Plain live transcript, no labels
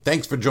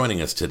Thanks for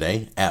joining us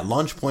today at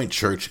Launch Point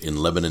Church in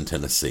Lebanon,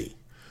 Tennessee.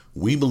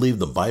 We believe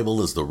the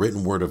Bible is the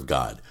written word of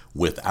God,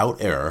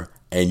 without error,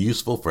 and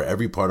useful for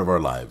every part of our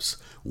lives.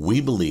 We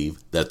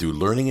believe that through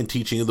learning and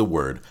teaching of the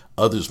word,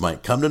 others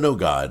might come to know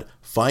God,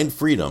 find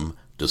freedom,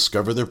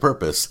 discover their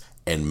purpose,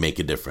 and make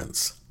a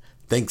difference.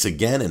 Thanks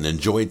again, and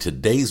enjoy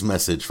today's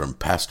message from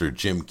Pastor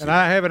Jim Q. And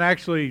I haven't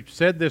actually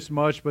said this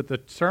much, but the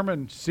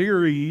sermon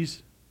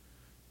series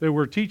that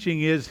we're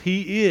teaching is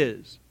He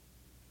Is.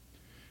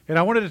 And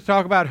I wanted to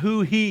talk about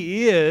who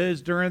He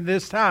is during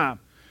this time.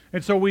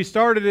 And so we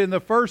started in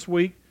the first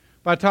week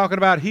by talking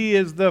about He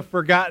is the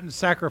forgotten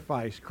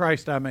sacrifice,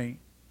 Christ I mean.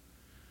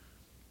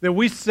 That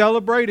we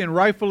celebrate, and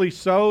rightfully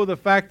so, the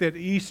fact that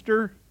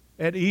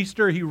at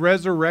Easter He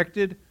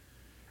resurrected,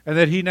 and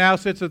that He now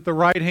sits at the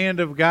right hand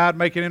of God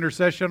making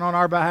intercession on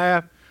our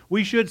behalf.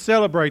 We should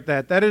celebrate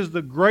that. That is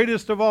the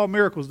greatest of all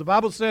miracles. The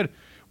Bible said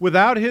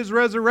without His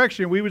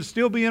resurrection we would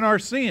still be in our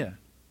sin.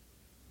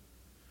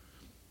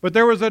 But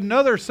there was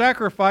another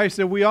sacrifice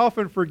that we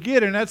often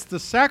forget, and that's the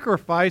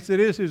sacrifice that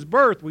is His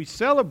birth. We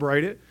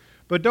celebrate it,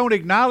 but don't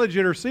acknowledge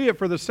it or see it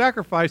for the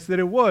sacrifice that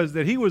it was,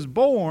 that He was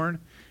born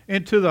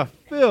into the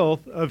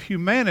filth of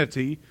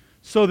humanity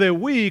so that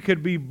we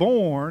could be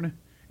born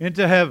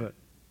into heaven.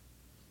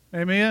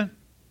 Amen?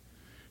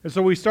 And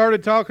so we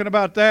started talking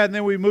about that, and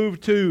then we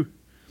moved to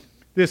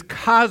this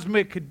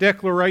cosmic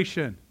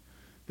declaration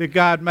that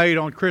God made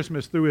on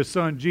Christmas through His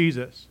Son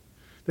Jesus,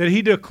 that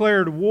He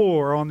declared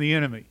war on the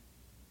enemy.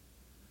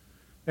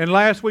 And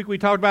last week we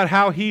talked about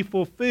how He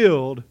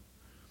fulfilled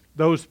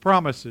those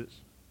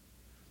promises.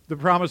 The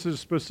promises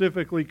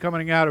specifically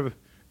coming out of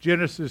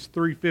Genesis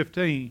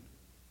 3:15.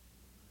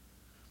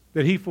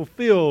 That He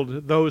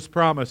fulfilled those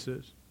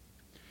promises.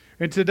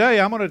 And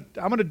today I'm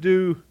going to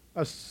do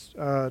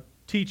a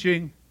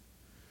teaching.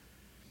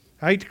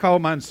 I hate to call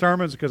mine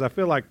sermons because I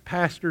feel like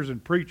pastors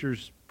and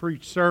preachers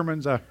preach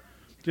sermons. I'm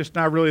just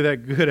not really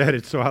that good at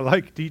it, so I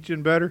like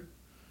teaching better.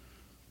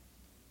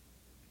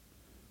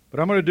 But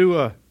I'm going to do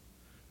a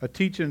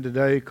teaching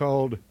today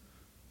called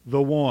The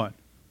One.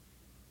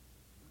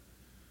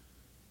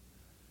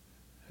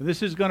 And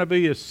this is going to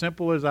be as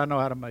simple as I know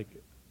how to make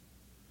it.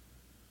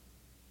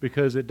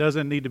 Because it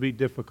doesn't need to be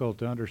difficult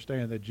to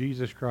understand that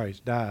Jesus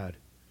Christ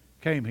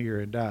came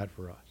here and died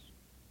for us.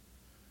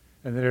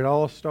 And that it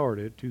all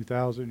started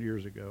 2,000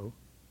 years ago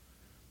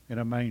in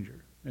a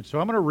manger. And so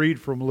I'm going to read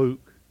from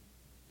Luke,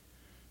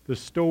 the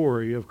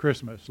story of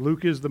Christmas.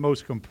 Luke is the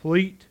most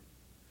complete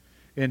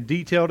and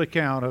detailed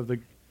account of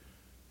the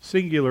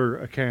singular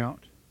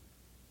account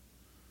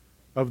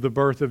of the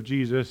birth of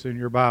Jesus in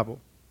your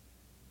Bible.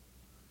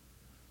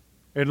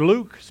 And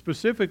Luke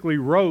specifically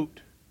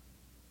wrote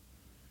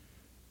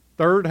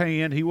third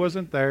hand. He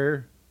wasn't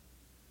there,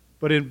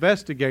 but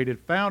investigated,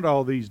 found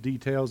all these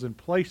details, and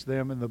placed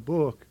them in the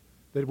book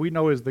that we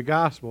know as the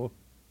gospel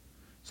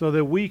so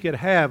that we could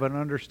have an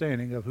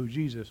understanding of who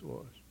Jesus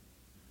was.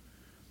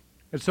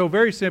 And so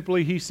very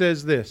simply he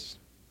says this: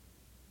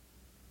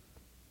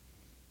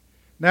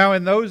 Now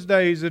in those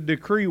days a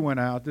decree went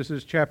out. This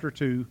is chapter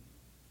 2.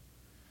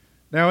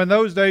 Now in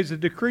those days a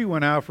decree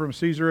went out from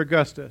Caesar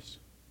Augustus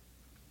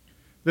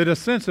that a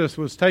census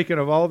was taken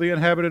of all the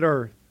inhabited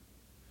earth.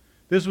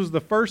 This was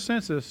the first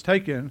census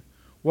taken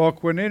while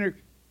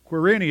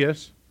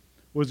Quirinius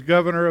was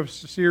governor of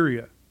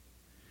Syria.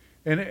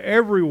 And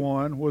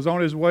everyone was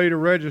on his way to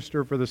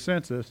register for the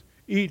census,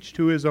 each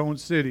to his own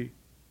city.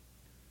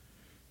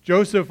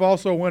 Joseph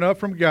also went up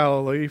from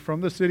Galilee, from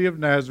the city of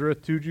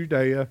Nazareth to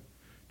Judea,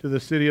 to the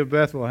city of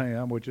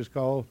Bethlehem, to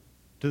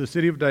the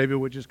city of David,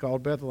 which is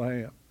called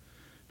Bethlehem,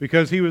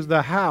 because he was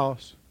the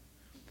house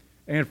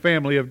and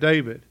family of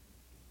David,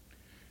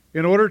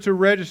 in order to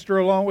register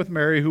along with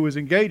Mary, who was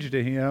engaged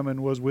to him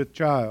and was with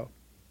child.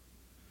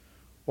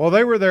 While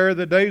they were there,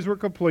 the days were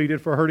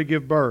completed for her to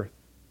give birth.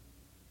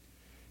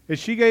 And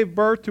she gave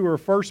birth to her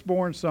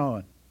firstborn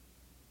son,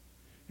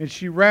 and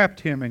she wrapped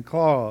him in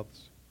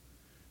cloths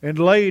and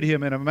laid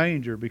him in a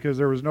manger, because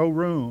there was no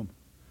room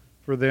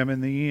for them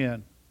in the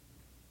inn.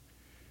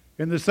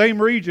 In the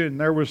same region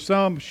there were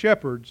some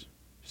shepherds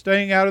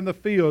staying out in the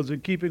fields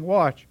and keeping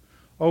watch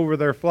over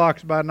their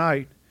flocks by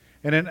night.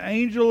 And an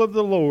angel of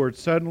the Lord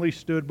suddenly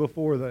stood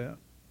before them.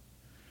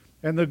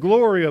 And the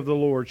glory of the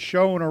Lord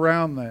shone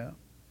around them.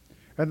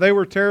 And they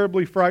were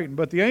terribly frightened.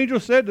 But the angel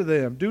said to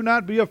them, "Do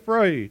not be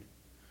afraid.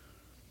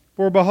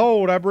 For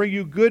behold, I bring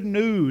you good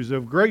news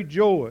of great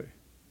joy,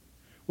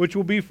 which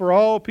will be for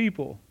all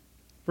people.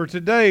 For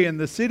today in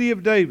the city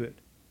of David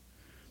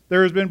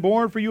there has been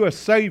born for you a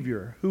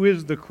Savior, who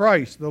is the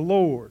Christ, the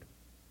Lord.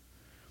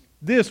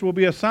 This will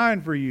be a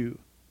sign for you.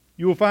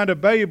 You will find a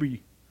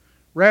baby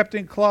wrapped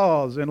in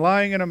cloths and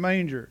lying in a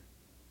manger."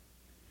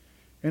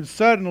 And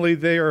suddenly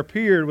there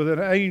appeared with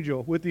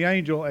the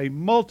angel a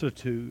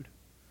multitude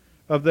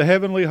of the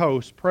heavenly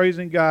host,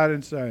 praising God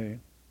and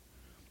saying,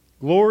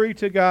 "Glory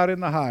to God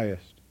in the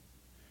highest,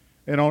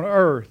 and on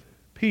earth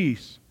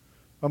peace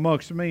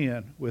amongst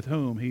men with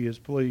whom He is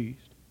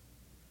pleased."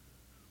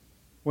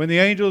 When the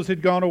angels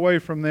had gone away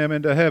from them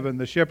into heaven,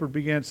 the shepherds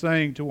began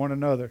saying to one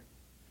another,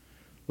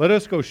 Let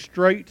us go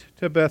straight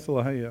to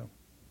Bethlehem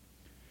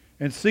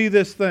and see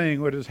this thing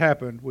which has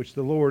happened, which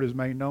the Lord has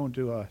made known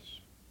to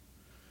us.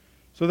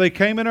 So they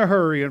came in a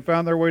hurry and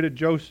found their way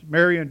to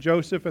Mary and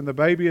Joseph and the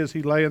baby as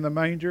he lay in the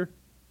manger.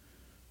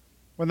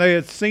 When they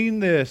had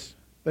seen this,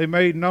 they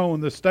made known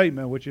the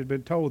statement which had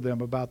been told them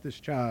about this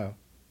child.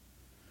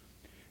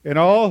 And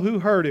all who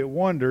heard it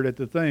wondered at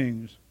the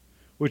things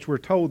which were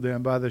told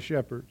them by the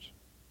shepherds.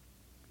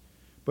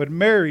 But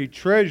Mary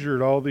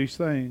treasured all these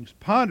things,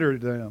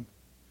 pondered them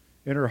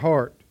in her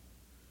heart.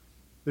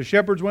 The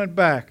shepherds went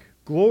back,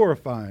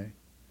 glorifying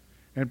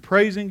and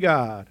praising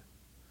God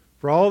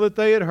for all that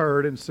they had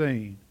heard and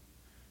seen,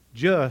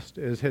 just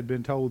as had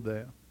been told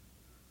them.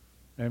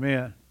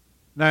 Amen.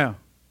 Now,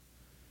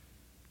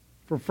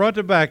 from front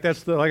to back,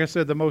 that's like I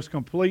said, the most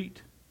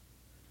complete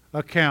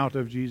account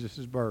of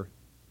Jesus' birth.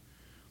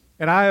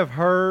 And I have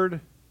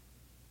heard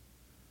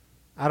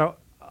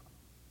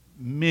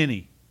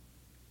many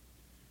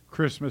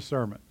Christmas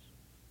sermons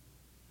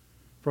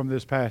from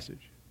this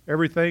passage.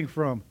 Everything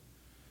from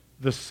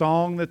the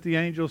song that the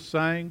angels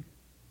sang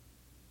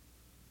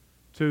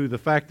to the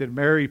fact that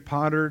Mary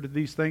pondered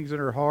these things in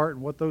her heart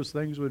and what those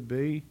things would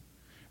be,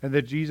 and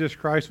that Jesus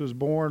Christ was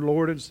born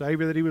Lord and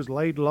Savior, that he was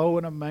laid low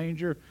in a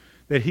manger,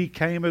 that he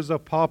came as a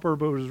pauper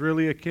but was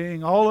really a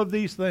king. All of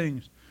these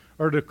things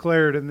are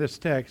declared in this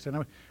text.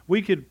 And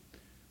we could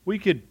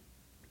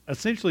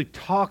essentially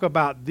talk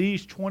about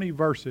these 20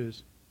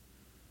 verses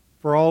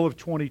for all of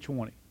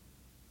 2020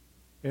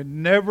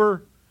 and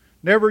never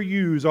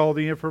use all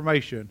the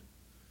information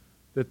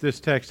that this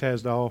text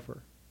has to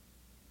offer.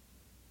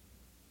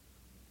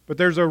 But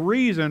there's a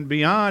reason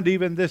beyond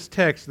even this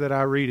text that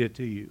I read it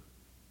to you.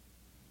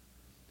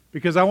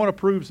 Because I want to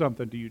prove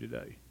something to you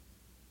today.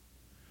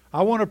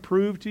 I want to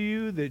prove to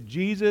you that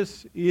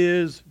Jesus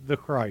is the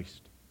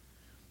Christ.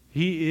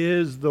 He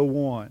is the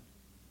one.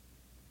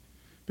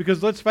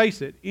 Because let's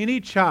face it,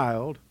 any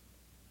child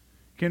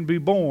can be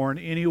born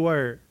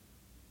anywhere.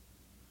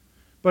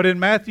 But in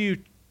Matthew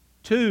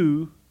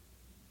 1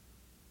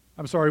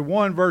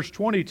 verse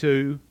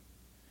 22,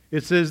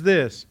 it says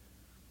this,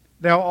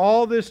 "Now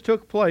all this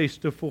took place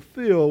to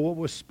fulfill what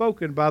was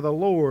spoken by the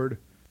Lord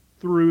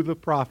through the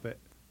prophet."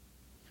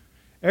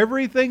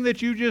 Everything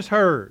that you just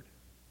heard,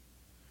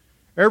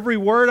 every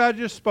word I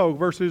just spoke,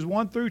 verses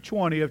 1 through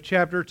 20 of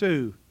chapter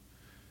 2,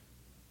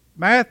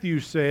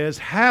 Matthew says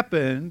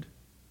happened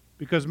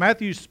because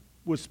Matthew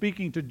was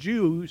speaking to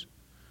Jews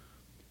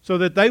so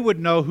that they would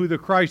know who the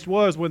Christ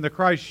was when the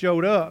Christ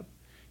showed up.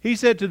 He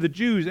said to the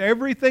Jews,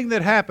 everything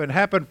that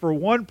happened for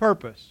one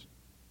purpose.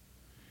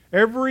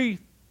 Every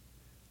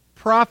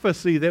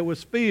prophecy that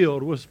was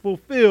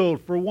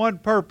fulfilled for one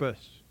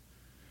purpose.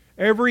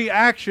 Every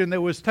action that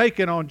was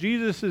taken on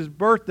Jesus'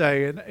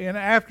 birthday and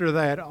after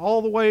that,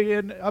 all the way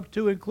up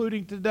to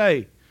including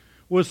today,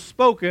 was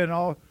spoken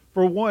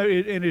for one,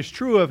 and is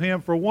true of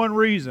him for one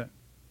reason.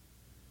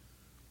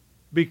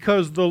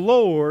 Because the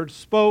Lord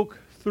spoke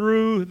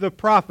through the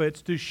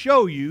prophets to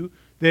show you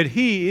that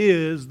he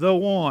is the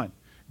one.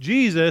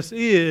 Jesus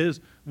is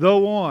the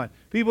one.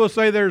 People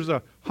say there's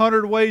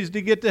 100 ways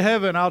to get to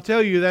heaven. I'll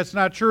tell you that's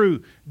not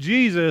true.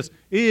 Jesus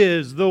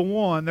is the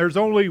one. There's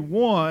only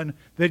one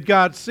that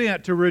God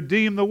sent to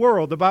redeem the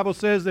world. The Bible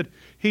says that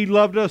he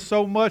loved us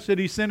so much that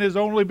he sent his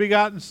only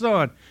begotten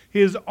Son.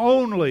 His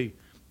only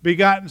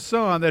begotten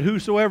Son, that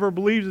whosoever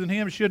believes in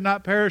him should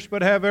not perish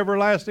but have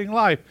everlasting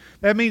life.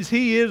 That means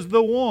he is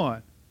the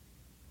one.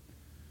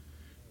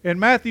 And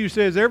Matthew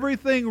says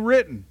everything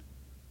written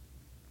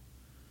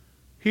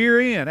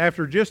herein,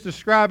 after just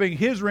describing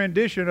his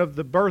rendition of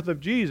the birth of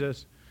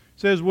Jesus,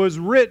 says was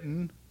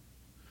written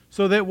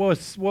so that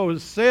what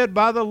was said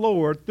by the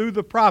Lord through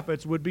the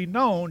prophets would be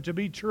known to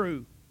be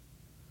true.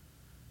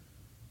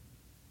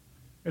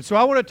 And so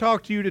I want to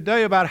talk to you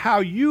today about how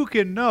you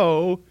can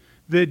know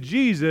that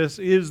Jesus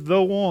is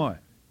the one.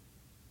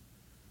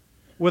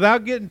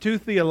 Without getting too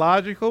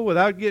theological,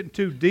 without getting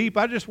too deep,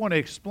 I just want to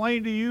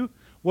explain to you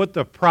what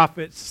the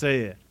prophets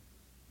said.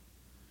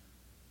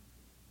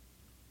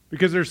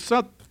 Because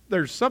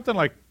there's something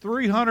like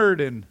 300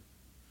 and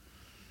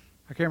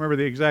I can't remember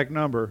the exact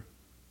number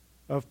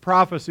of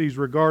prophecies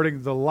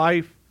regarding the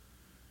life,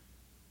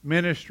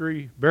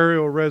 ministry,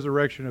 burial,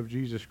 resurrection of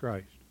Jesus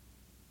Christ.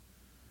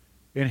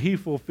 And he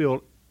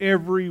fulfilled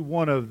every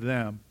one of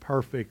them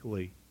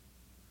perfectly.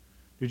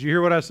 Did you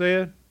hear what I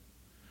said?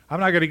 I'm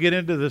not going to get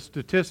into the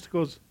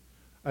statistical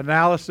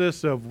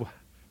analysis of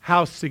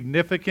how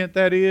significant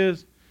that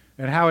is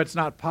and how it's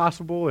not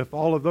possible. If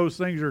all of those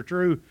things are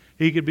true,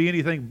 he could be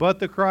anything but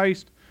the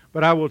Christ.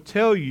 But I will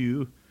tell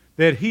you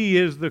that he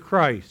is the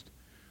Christ.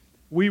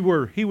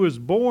 He was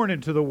born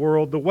into the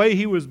world the way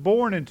he was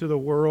born into the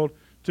world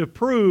to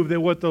prove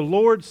that what the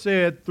Lord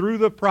said through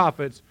the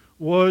prophets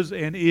was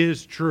and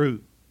is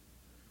true.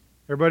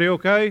 Everybody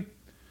okay?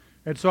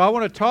 And so I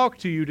want to talk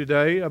to you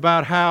today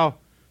about how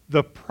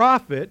the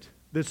prophet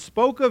that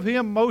spoke of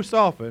him most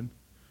often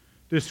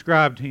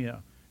described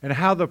him, and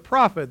how the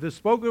prophet that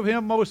spoke of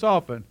him most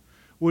often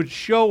would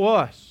show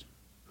us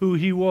who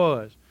he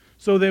was,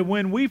 so that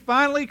when we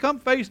finally come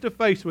face to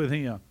face with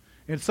him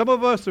And some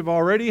of us have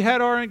already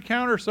had our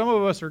encounter. Some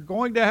of us are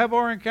going to have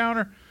our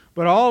encounter.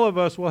 But all of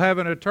us will have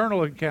an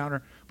eternal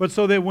encounter. But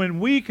so that when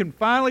we can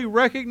finally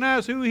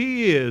recognize who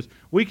He is,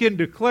 we can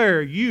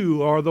declare,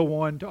 you are the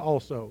one to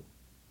also.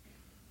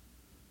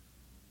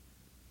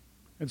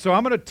 And so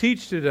I'm going to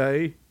teach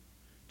today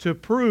to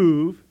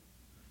prove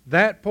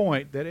that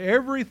point, that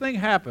everything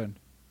happened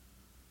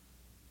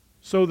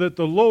so that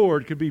the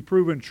Lord could be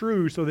proven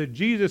true, so that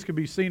Jesus could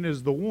be seen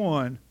as the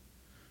one,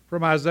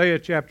 from Isaiah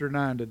chapter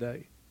 9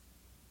 today.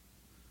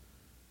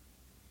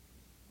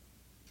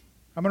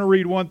 I'm going to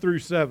read 1 through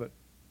 7.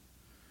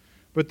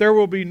 But there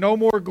will be no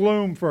more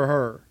gloom for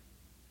her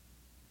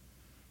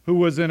who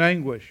was in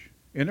anguish.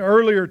 In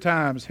earlier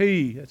times,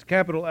 He, that's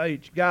capital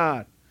H,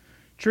 God,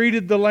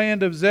 treated the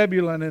land of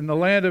Zebulun and the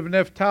land of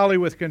Naphtali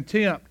with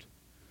contempt.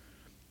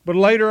 But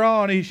later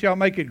on He shall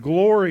make it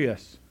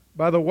glorious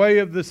by the way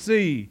of the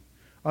sea,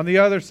 on the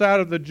other side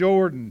of the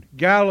Jordan,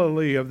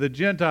 Galilee of the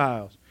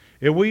Gentiles.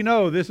 And we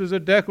know this is a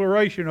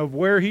declaration of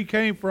where He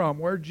came from,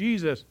 where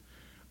Jesus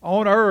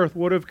on earth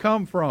would have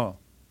come from.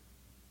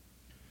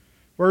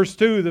 Verse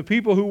 2, the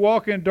people who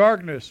walk in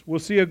darkness will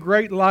see a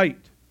great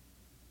light.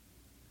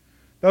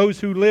 Those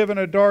who live in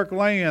a dark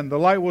land, the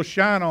light will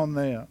shine on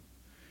them.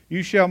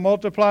 You shall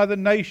multiply the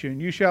nation.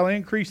 You shall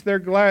increase their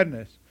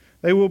gladness.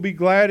 They will be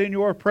glad in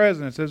your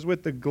presence, as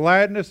with the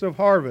gladness of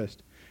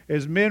harvest,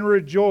 as men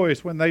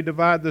rejoice when they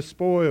divide the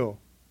spoil.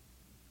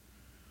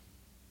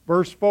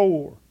 Verse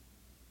 4.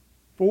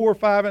 4,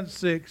 5, and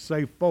 6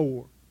 say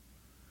 4.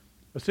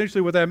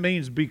 Essentially what that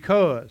means,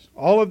 because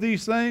all of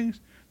these things,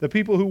 the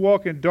people who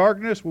walk in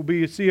darkness will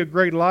see a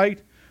great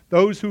light.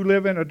 Those who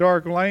live in a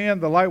dark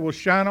land, the light will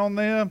shine on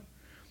them.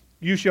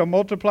 You shall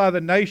multiply the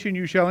nation.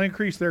 You shall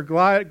increase their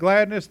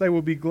gladness. They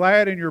will be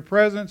glad in your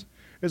presence,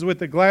 as with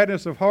the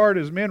gladness of heart,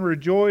 as men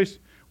rejoice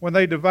when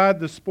they divide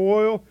the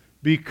spoil.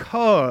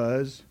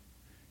 Because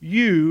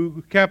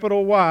you,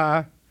 capital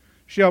Y,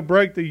 shall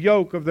break the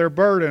yoke of their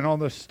burden on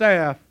the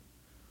staff,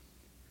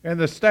 and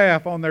the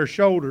staff on their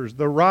shoulders,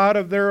 the rod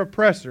of their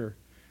oppressor,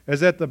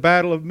 as at the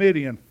battle of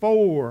Midian.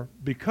 For,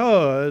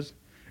 because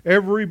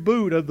every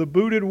boot of the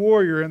booted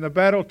warrior in the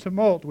battle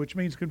tumult, which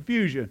means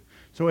confusion.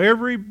 So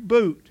every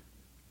boot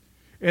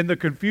in the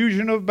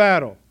confusion of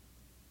battle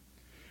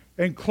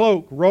and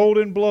cloak rolled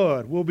in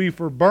blood will be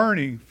for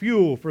burning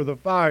fuel for the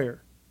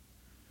fire.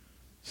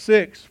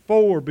 6,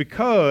 4,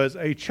 because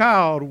a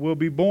child will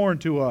be born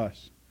to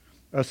us,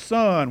 a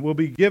son will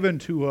be given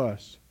to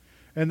us,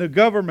 and the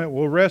government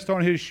will rest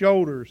on His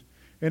shoulders,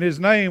 and His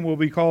name will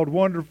be called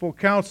Wonderful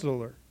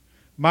Counselor,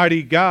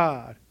 Mighty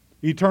God,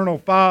 Eternal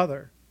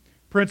Father,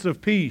 Prince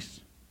of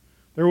Peace.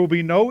 There will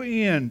be no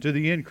end to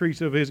the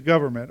increase of His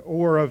government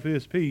or of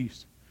His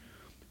peace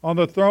on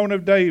the throne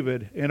of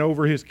David and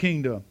over His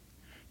kingdom,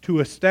 to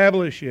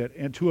establish it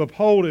and to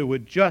uphold it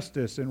with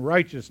justice and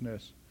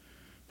righteousness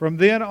from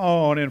then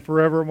on and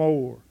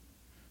forevermore.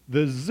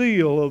 The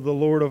zeal of the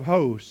Lord of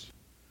hosts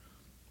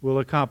will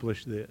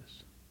accomplish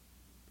this.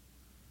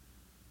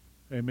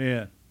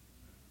 Amen.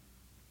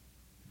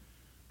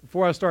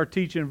 Before I start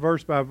teaching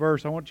verse by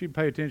verse, I want you to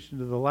pay attention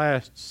to the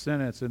last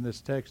sentence in this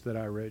text that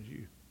I read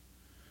you.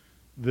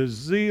 The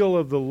zeal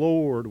of the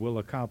Lord will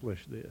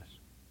accomplish this.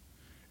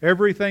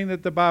 Everything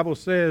that the Bible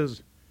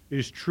says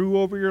is true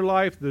over your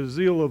life, the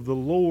zeal of the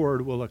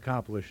Lord will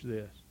accomplish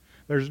this.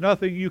 There's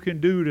nothing you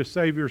can do to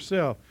save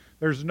yourself.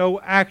 There's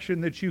no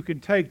action that you can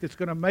take that's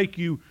going to make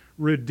you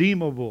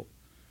redeemable.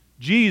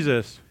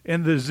 Jesus,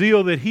 in the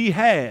zeal that He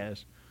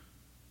has,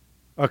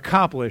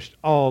 accomplished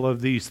all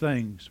of these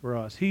things for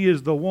us. He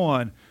is the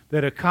one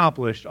that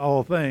accomplished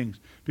all things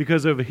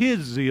because of His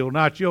zeal,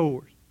 not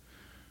yours.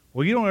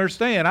 Well, you don't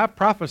understand. I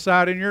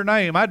prophesied in your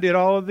name. I did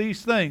all of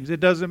these things. It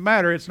doesn't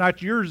matter. It's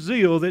not your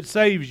zeal that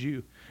saves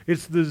you.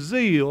 It's the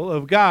zeal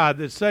of God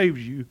that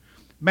saves you,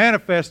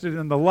 manifested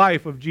in the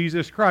life of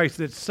Jesus Christ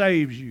that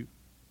saves you.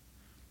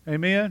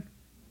 Amen?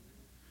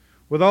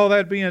 With all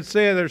that being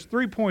said, there's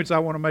 3 points I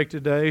want to make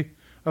today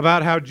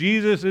about how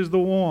Jesus is the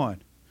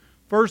one.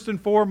 First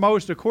and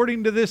foremost,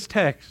 according to this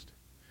text,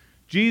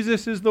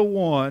 Jesus is the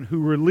one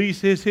who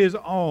releases His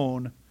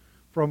own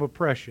from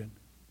oppression.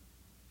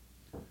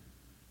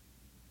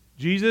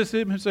 Jesus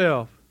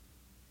Himself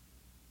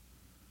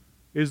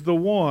is the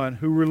one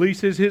who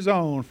releases His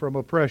own from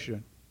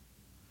oppression.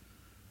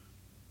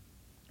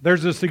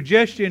 There's a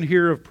suggestion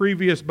here of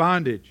previous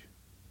bondage.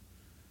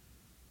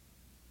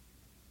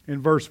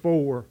 In verse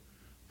 4,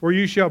 for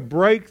you shall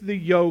break the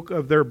yoke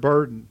of their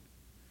burden,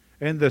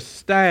 and the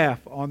staff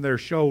on their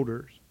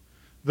shoulders,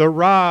 the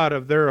rod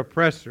of their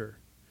oppressor,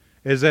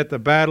 as at the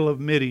battle of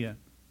Midian.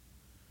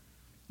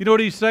 You know what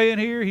He's saying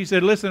here? He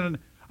said, listen,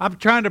 I'm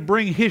trying to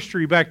bring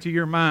history back to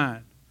your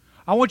mind.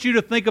 I want you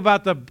to think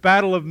about the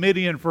battle of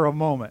Midian for a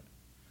moment.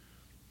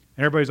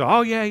 And everybody's like,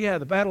 oh yeah,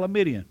 the battle of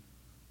Midian.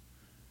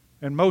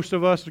 And most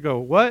of us go,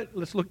 what?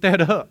 Let's look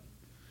that up.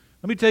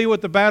 Let me tell you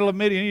what the battle of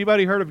Midian,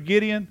 anybody heard of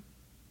Gideon?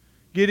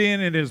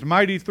 Gideon and his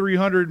mighty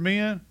 300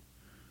 men.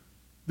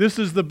 This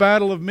is the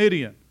battle of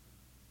Midian.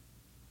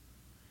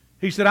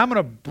 He said, I'm going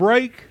to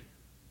break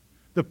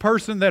The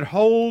person that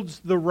holds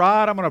the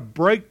rod, I'm going to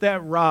break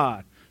that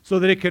rod so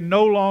that it can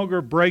no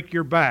longer break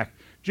your back.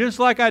 Just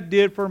like I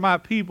did for my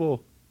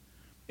people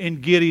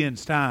in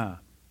Gideon's time.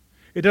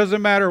 It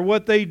doesn't matter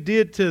what they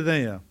did to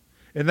them.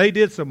 And they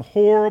did some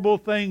horrible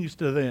things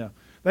to them.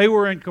 They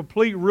were in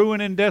complete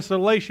ruin and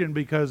desolation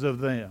because of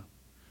them.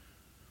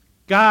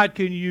 God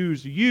can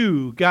use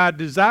you. God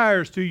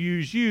desires to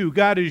use you.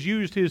 God has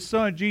used His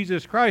Son,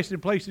 Jesus Christ,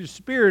 and placed His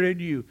Spirit in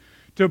you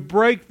to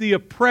break the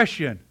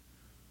oppression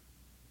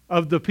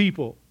of the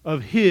people,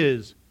 of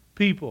His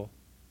people.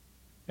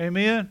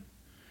 Amen?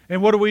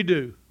 And what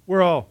do?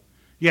 We're all,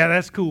 yeah,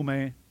 that's cool,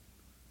 man.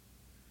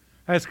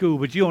 That's cool,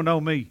 but you don't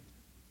know me.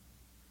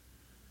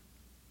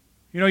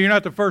 You know, you're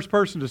not the first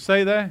person to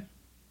say that,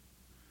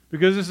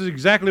 because this is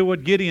exactly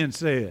what Gideon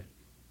said.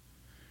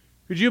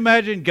 Could you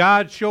imagine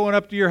God showing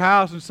up to your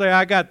house and say,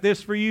 I got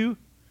this for you?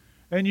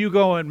 And you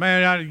going,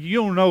 man,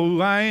 you don't know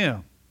who I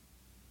am.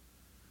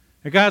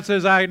 And God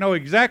says, I know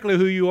exactly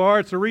who you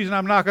are. It's the reason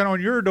I'm knocking on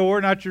your door,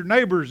 not your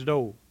neighbor's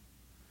door.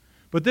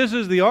 But this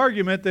is the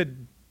argument that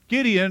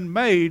Gideon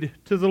made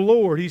to the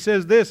Lord. He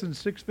says this in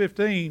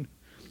 6:15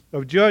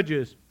 of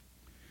Judges.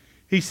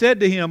 He said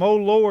to him, O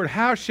Lord,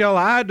 how shall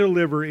I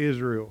deliver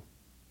Israel?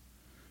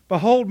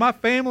 Behold, my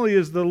family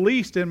is the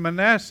least in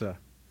Manasseh,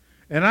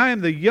 and I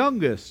am the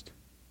youngest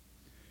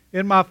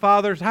in my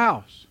father's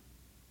house.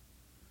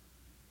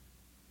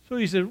 So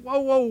he said,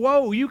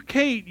 whoa, you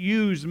can't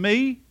use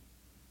me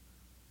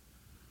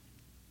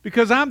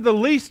because I'm the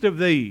least of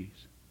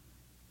these.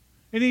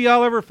 Any of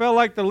y'all ever felt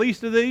like the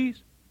least of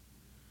these?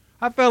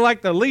 I felt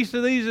like the least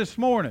of these this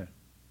morning.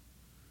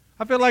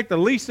 I feel like the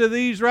least of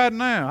these right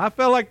now. I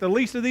felt like the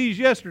least of these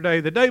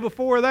yesterday, the day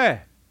before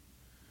that.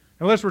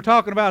 Unless we're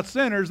talking about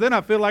sinners, then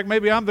I feel like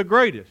maybe I'm the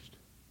greatest.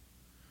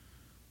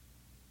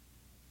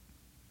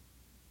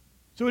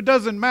 So it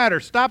doesn't matter.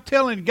 Stop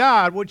telling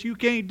God what you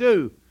can't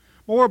do.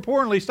 More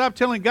importantly, stop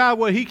telling God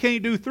what He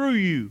can't do through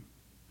you.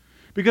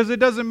 Because it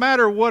doesn't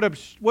matter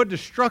what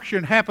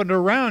destruction happened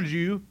around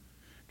you.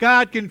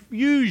 God can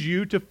use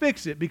you to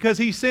fix it because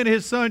He sent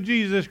His Son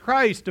Jesus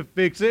Christ to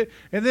fix it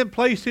and then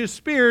place His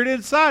Spirit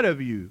inside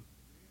of you.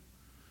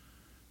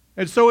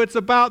 And so it's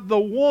about the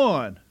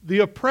one, the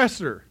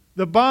oppressor,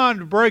 the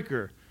bond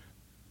breaker,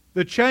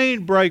 the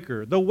chain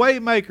breaker, the way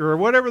maker, or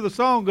whatever the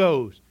song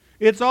goes.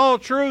 It's all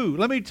true.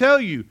 Let me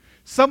tell you,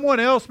 someone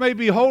else may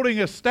be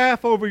holding a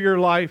staff over your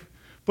life,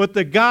 but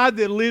the God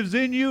that lives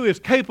in you is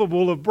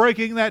capable of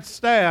breaking that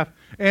staff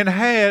and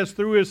has,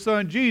 through His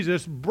Son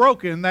Jesus,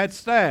 broken that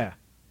staff.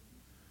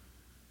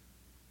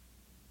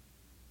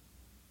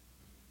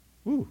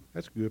 Ooh,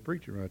 that's good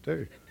preaching right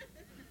there.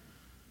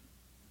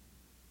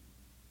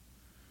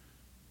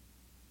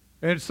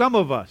 And some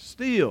of us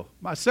still,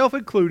 myself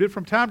included,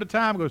 from time to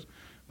time goes,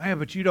 man,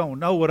 but you don't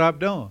know what I've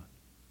done.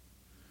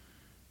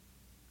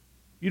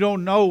 You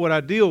don't know what I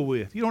deal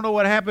with. You don't know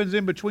what happens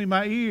in between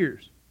my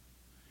ears.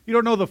 You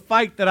don't know the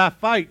fight that I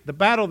fight, the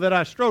battle that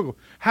I struggle.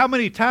 How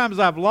many times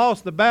I've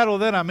lost the battle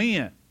that I'm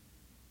in.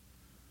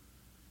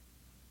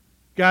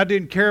 God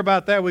didn't care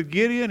about that with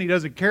Gideon. He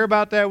doesn't care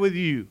about that with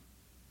you.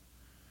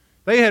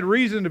 They had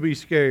reason to be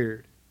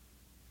scared.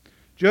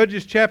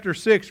 Judges chapter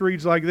 6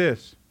 reads like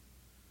this.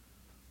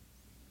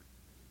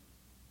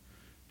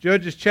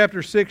 Judges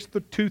chapter 6,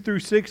 2 through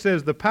 6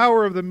 says, the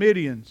power of the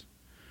Midians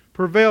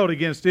prevailed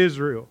against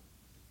Israel.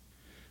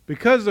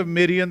 Because of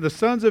Midian, the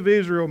sons of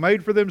Israel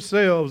made for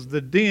themselves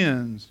the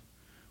dens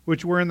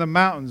which were in the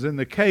mountains, and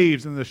the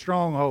caves, and the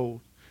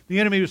strongholds. The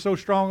enemy was so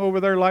strong over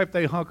their life,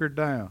 they hunkered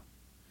down.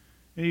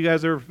 Any of you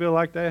guys ever feel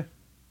like that?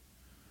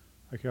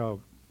 Like,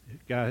 oh,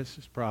 guys,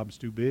 this problem's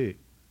too big.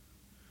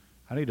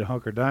 I need to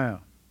hunker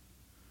down.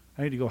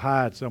 I need to go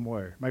hide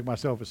somewhere, make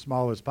myself as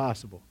small as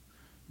possible,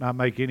 not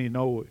make any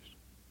noise.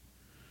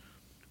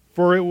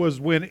 For it was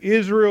when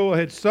Israel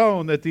had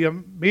sown that the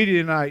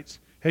Midianites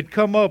had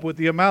come up with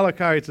the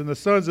Amalekites and the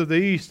sons of the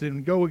east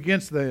and go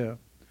against them.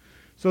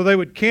 So they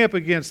would camp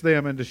against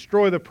them and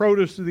destroy the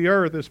produce of the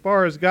earth as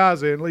far as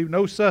Gaza and leave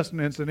no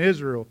sustenance in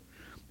Israel,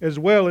 as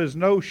well as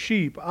no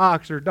sheep,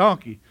 ox, or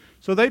donkey.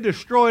 So they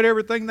destroyed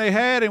everything they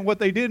had, and what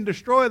they didn't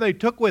destroy, they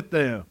took with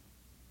them.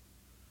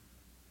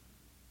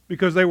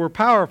 Because they were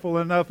powerful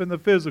enough in the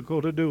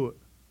physical to do it.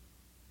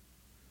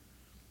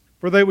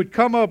 For they would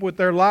come up with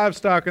their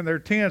livestock and their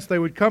tents. They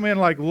would come in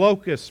like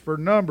locusts for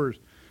numbers.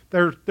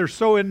 They're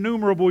so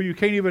innumerable you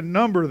can't even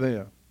number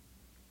them.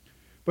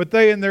 But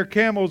they and their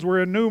camels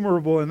were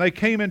innumerable, and they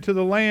came into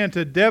the land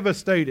to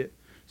devastate it.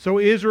 So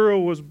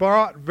Israel was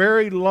brought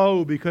very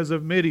low because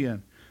of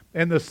Midian.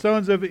 And the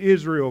sons of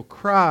Israel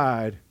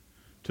cried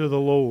to the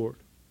Lord.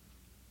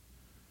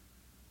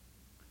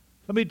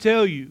 Let me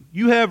tell you,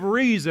 you have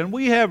reason,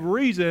 we have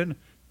reason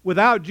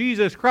without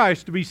Jesus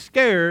Christ to be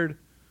scared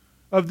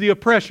of the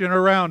oppression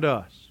around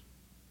us.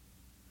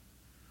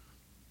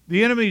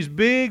 The enemy's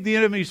big, the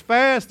enemy's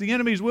fast, the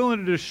enemy's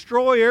willing to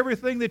destroy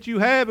everything that you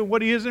have, and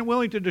what he isn't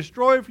willing to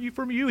destroy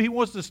from you, he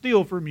wants to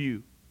steal from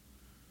you.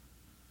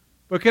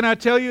 But can I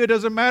tell you, it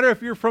doesn't matter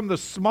if you're from the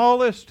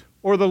smallest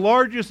or the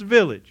largest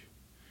village.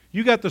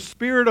 You got the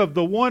Spirit of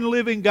the one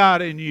living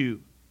God in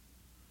you.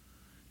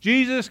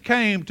 Jesus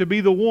came to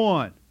be the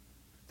one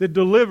that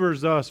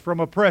delivers us from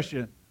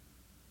oppression.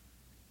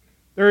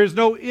 There is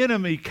no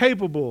enemy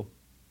capable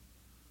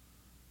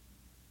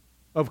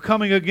of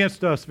coming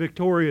against us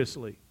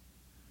victoriously.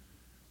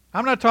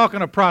 I'm not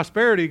talking a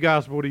prosperity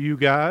gospel to you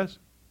guys.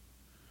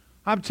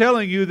 I'm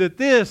telling you that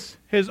this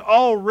has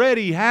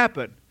already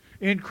happened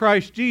in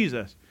Christ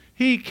Jesus.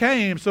 He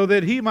came so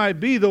that He might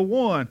be the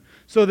one,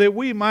 so that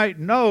we might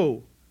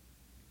know,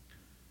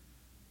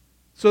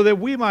 so that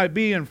we might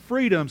be in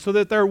freedom, so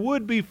that there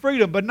would be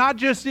freedom, but not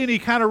just any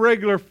kind of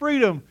regular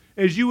freedom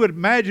as you would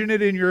imagine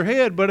it in your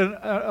head, but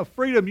a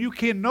freedom you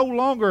can no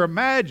longer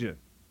imagine.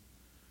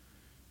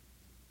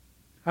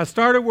 I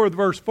started with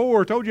verse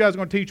 4, told you I was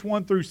going to teach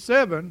 1 through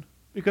 7,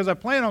 because I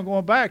plan on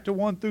going back to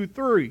 1 through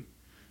 3.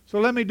 So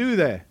let me do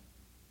that.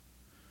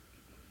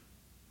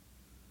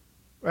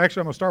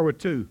 Actually, I'm going to start with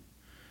 2.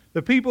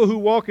 The people who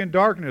walk in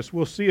darkness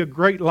will see a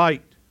great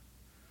light.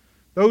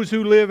 Those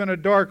who live in a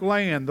dark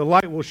land, the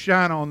light will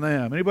shine on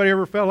them. Anybody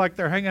ever felt like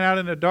they're hanging out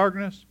in the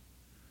darkness?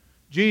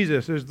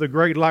 Jesus is the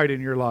great light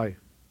in your life.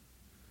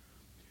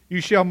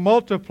 You shall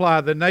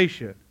multiply the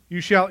nation.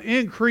 You shall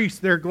increase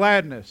their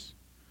gladness.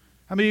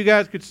 How many of you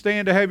guys could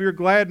stand to have your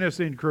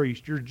gladness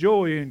increased, your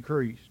joy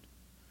increased?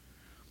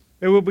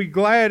 They will be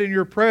glad in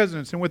your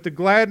presence, and with the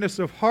gladness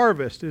of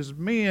harvest as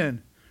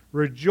men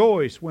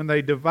rejoice when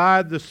they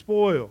divide the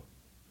spoil.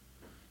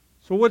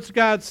 So what's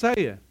God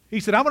saying? He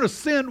said, I'm going to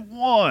send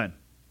one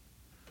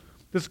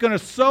that's going to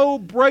so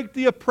break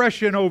the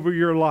oppression over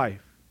your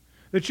life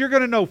that you're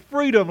going to know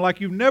freedom like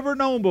you've never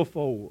known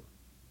before.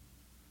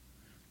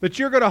 That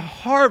you're going to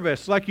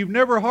harvest like you've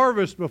never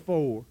harvested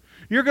before.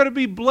 You're going to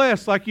be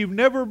blessed like you've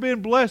never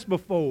been blessed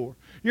before.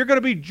 You're going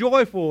to be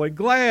joyful and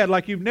glad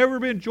like you've never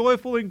been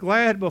joyful and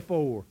glad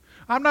before.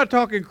 I'm not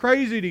talking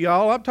crazy to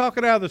y'all. I'm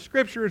talking out of the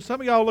Scripture, and some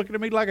of y'all looking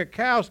at me like a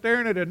cow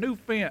staring at a new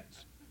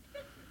fence.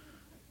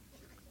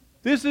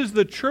 This is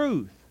the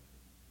truth.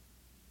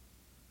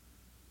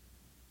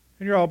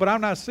 And you're all, but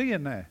I'm not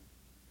seeing that.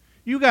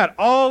 You got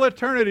all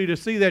eternity to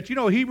see that. You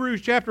know,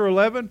 Hebrews chapter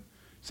 11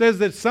 says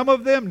that some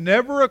of them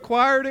never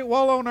acquired it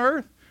while on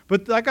earth.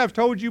 But like I've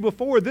told you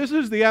before, this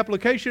is the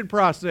application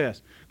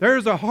process.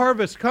 There's a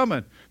harvest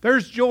coming.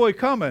 There's joy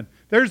coming.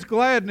 There's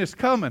gladness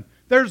coming.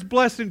 There's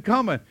blessing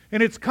coming.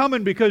 And it's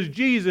coming because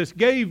Jesus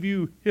gave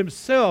you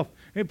Himself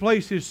and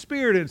placed His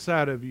Spirit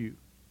inside of you.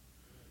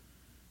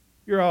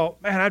 You're all,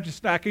 man,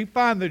 I can't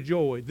find the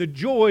joy. The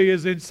joy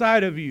is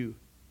inside of you.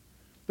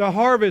 The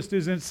harvest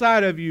is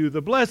inside of you.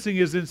 The blessing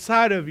is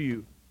inside of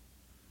you.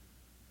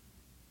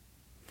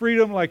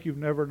 Freedom like you've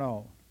never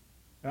known.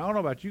 Now, I don't know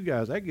about you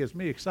guys. That gets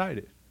me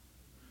excited.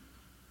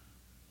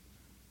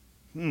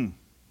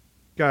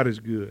 God is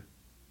good.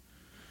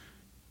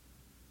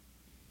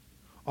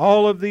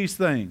 All of these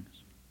things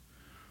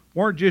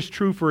weren't just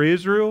true for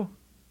Israel.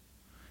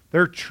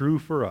 They're true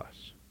for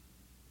us.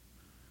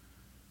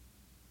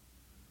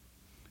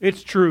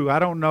 It's true. I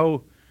don't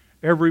know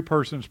every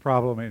person's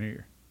problem in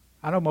here.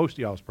 I know most of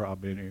y'all's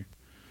problem in here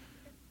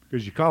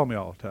because you call me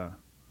all the time.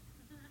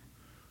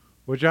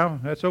 Which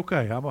that's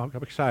okay. I'm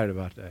excited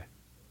about that.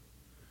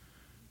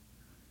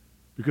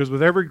 Because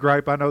with every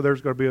gripe, I know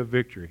there's going to be a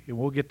victory, and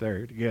we'll get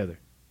there together.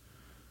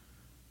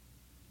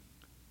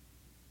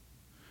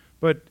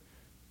 But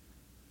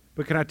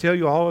can I tell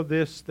you all of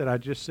this that I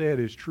just said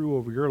is true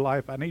over your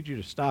life? I need you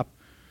to stop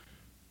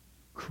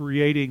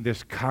creating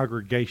this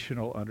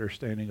congregational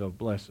understanding of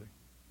blessing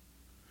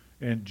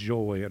and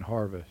joy and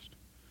harvest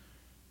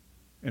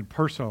and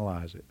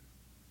personalize it.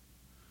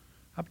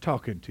 I'm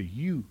talking to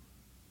you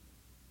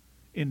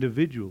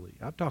individually.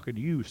 I'm talking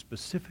to you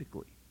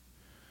specifically.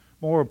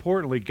 More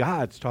importantly,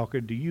 God's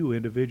talking to you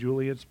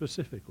individually and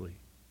specifically.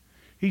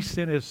 He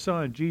sent His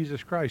Son,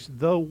 Jesus Christ,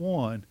 the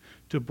one,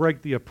 to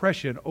break the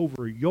oppression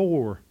over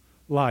your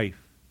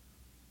life,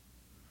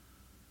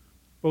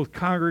 both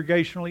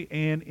congregationally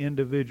and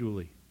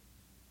individually.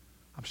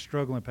 I'm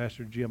struggling,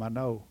 Pastor Jim, I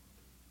know.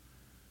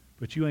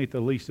 But you ain't the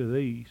least of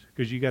these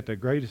because you got the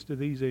greatest of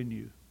these in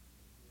you.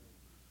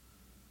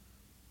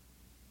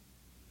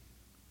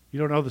 You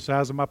don't know the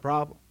size of my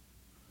problem.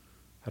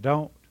 I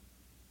don't.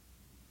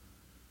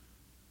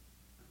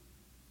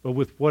 But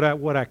with what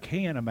I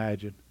can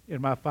imagine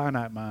in my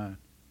finite mind,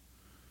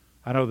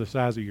 I know the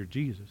size of your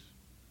Jesus.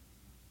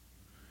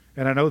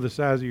 And I know the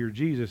size of your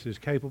Jesus is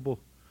capable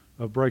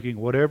of breaking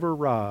whatever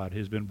rod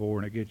has been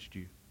born against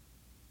you.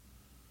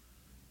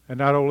 And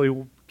not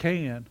only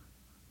can,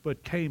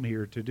 but came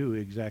here to do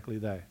exactly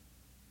that.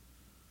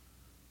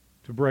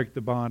 To break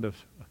the bond of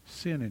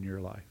sin in your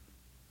life.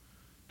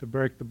 To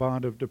break the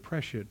bond of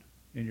depression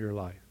in your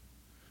life.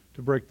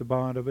 To break the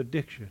bond of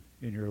addiction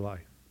in your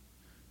life.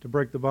 To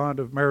break the bond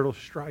of marital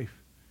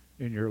strife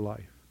in your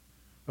life.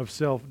 Of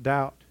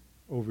self-doubt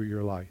over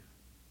your life.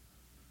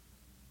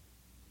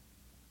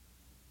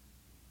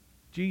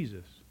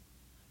 Jesus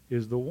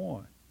is the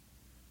one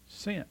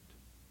sent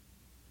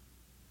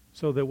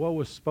so that what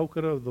was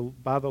spoken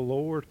of by the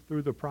Lord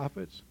through the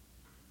prophets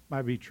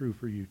might be true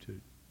for you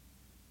too.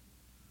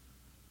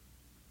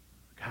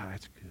 God,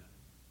 that's good.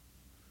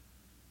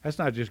 That's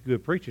not just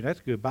good preaching,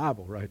 that's good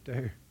Bible right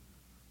there.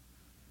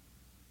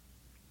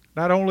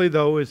 Not only,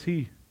 though, is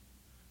he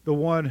the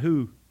one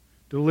who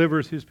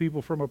delivers his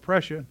people from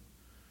oppression,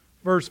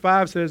 verse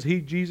 5 says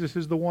Jesus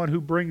is the one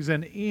who brings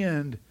an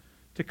end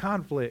to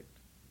conflict.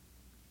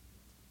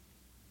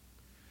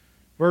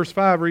 Verse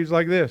 5 reads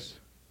like this.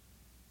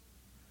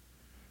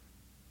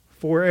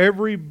 For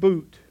every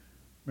boot,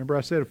 remember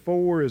I said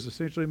for is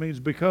essentially means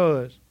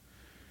because,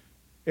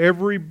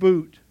 every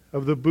boot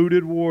of the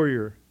booted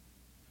warrior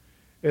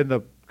in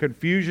the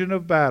confusion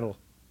of battle,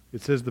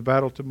 it says the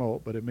battle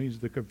tumult, but it means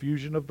the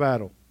confusion of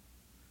battle,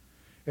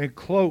 and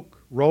cloak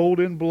rolled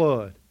in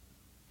blood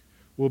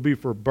will be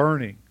for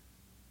burning,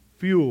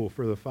 fuel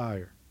for the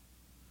fire.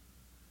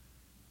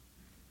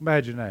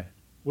 Imagine that.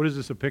 What is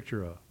this a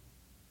picture of?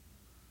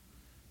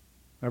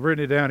 I've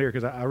written it down here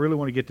because I really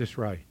want to get this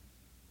right.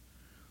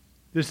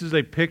 This is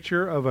a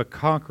picture of a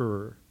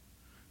conqueror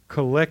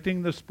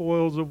collecting the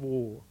spoils of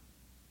war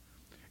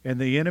and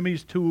the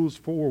enemy's tools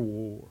for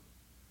war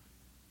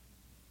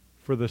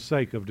for the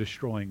sake of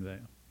destroying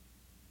them.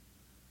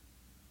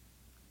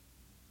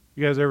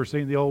 You guys ever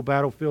seen the old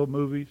battlefield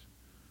movies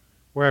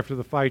where after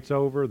the fight's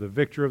over, the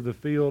victor of the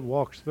field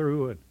walks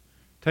through and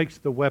takes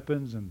the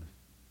weapons and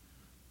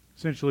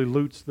essentially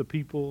loots the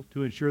people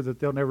to ensure that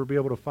they'll never be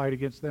able to fight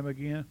against them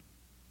again?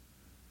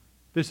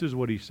 This is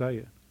what he's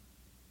saying.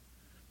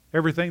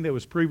 Everything that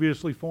was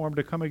previously formed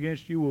to come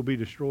against you will be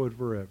destroyed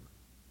forever.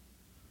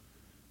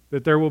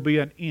 That there will be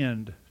an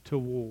end to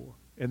war.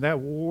 And that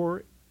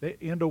war,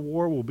 the end of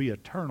war will be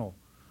eternal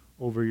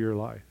over your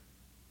life.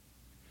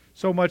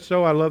 So much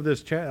so, I love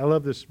this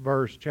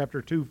verse,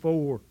 chapter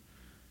 2:4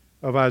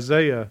 of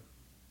Isaiah.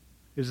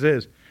 It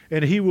says,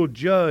 and he will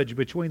judge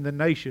between the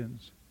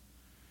nations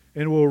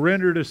and will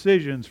render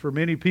decisions for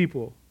many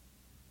people.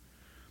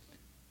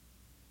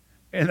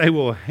 And they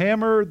will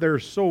hammer their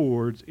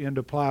swords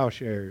into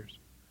plowshares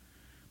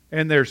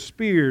and their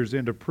spears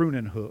into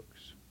pruning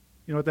hooks.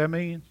 You know what that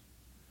means?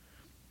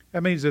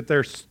 That means that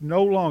they're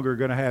no longer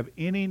going to have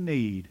any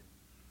need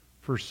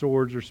for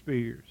swords or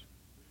spears.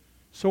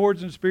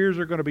 Swords and spears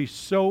are going to be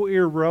so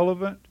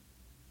irrelevant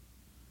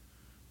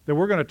that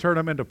we're going to turn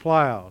them into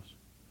plows.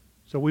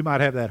 So we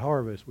might have that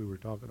harvest we were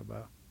talking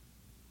about.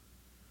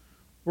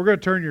 We're going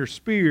to turn your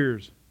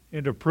spears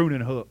into pruning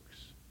hooks.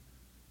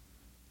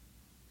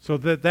 So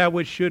that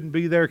which shouldn't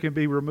be there can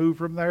be removed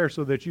from there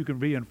so that you can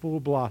be in full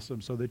blossom,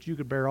 so that you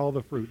can bear all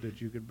the fruit that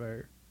you can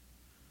bear.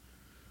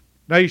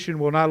 Nation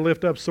will not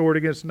lift up sword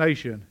against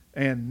nation,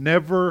 and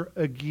never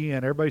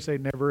again. Everybody say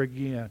never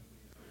again.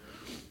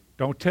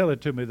 Don't tell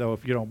it to me, though,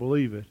 if you don't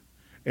believe it.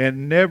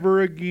 And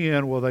never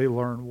again will they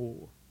learn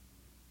war.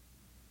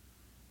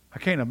 I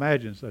can't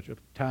imagine such a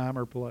time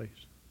or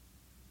place.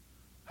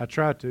 I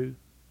try to.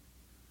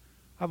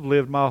 I've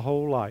lived my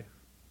whole life.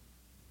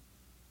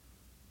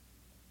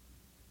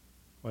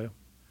 Well,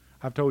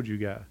 I've told you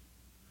guys,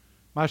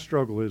 my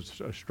struggle is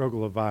a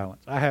struggle of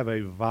violence. I have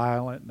a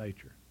violent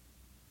nature.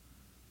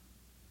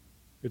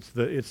 It's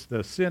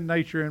the sin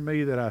nature in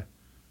me that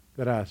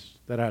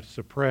I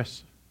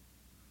suppress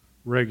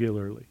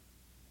regularly.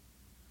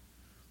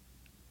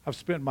 I've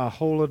spent my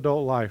whole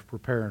adult life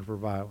preparing for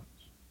violence.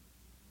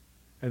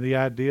 And the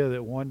idea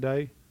that one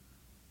day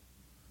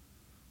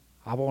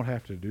I won't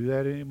have to do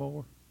that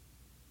anymore,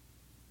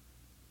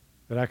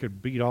 that I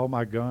could beat all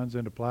my guns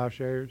into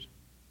plowshares,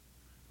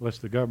 unless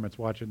the government's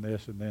watching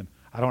this and then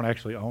I don't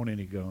actually own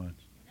any guns.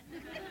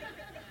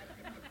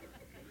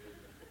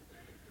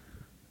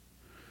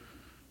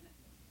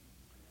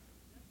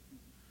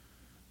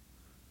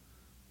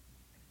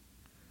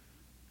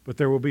 But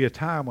there will be a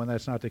time when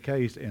that's not the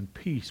case and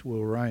peace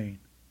will reign.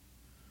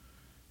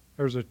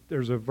 There's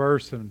a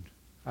verse in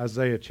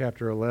Isaiah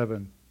chapter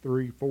 11,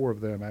 4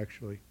 of them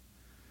actually,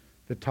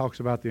 that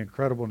talks about the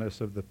incredibleness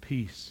of the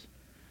peace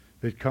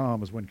that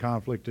comes when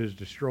conflict is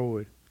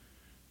destroyed.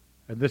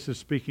 And this is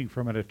speaking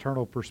from an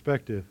eternal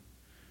perspective.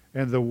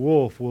 And the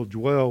wolf will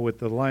dwell with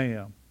the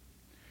lamb,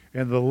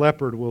 and the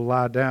leopard will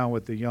lie down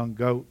with the young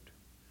goat,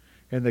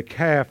 and the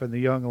calf and the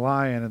young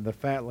lion and the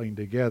fatling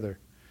together,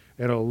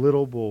 and a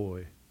little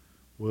boy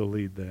will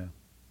lead them.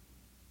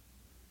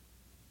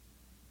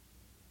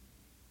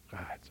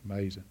 God, it's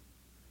amazing.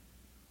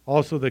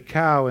 Also the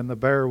cow and the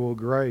bear will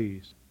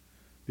graze.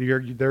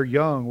 Their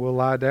young will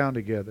lie down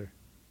together.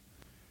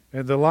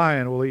 And the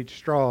lion will eat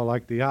straw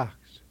like the ox.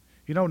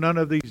 You know, none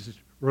of these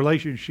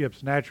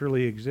relationships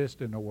naturally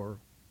exist in the world.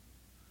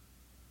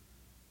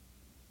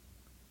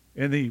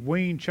 And the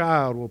weaned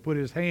child will put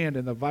his hand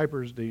in the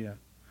viper's den.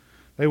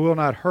 They will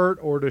not hurt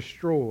or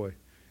destroy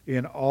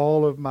in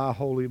all of my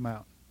holy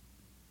mountain.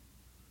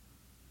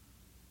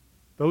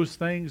 Those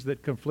things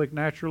that conflict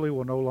naturally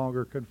will no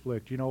longer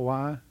conflict. You know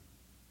why?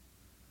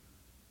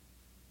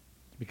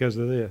 Because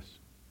of this.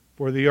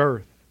 For the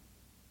earth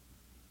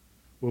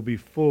will be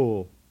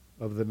full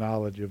of the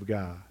knowledge of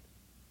God.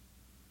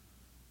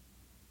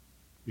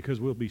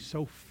 Because we'll be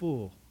so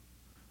full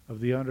of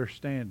the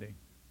understanding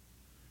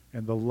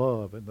and the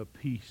love and the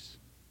peace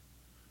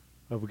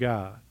of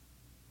God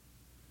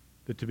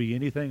that to be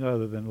anything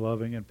other than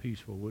loving and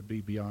peaceful would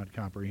be beyond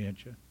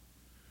comprehension.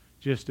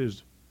 just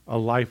as a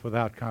life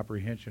without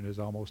comprehension is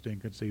almost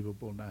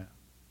inconceivable now.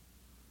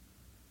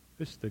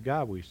 This is the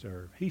God we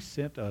serve. He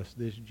sent us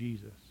this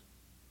Jesus,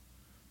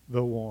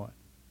 the one,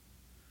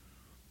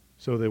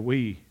 so that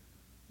we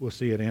will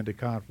see an end to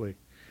conflict.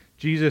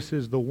 Jesus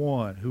is the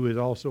one who is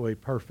also a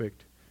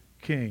perfect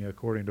king,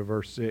 according to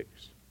verse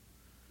 6.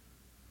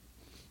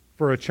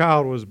 For a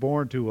child was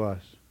born to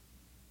us,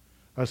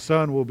 a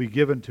son will be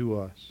given to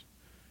us,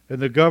 and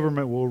the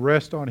government will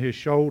rest on his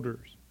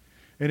shoulders,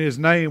 and his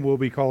name will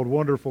be called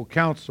Wonderful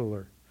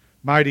Counselor,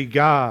 Mighty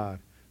God,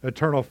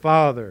 Eternal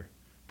Father,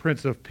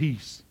 Prince of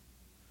Peace.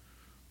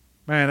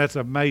 Man, that's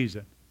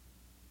amazing.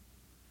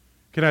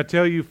 Can I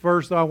tell you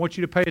first, though, I want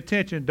you to pay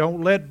attention.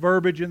 Don't let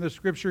verbiage in the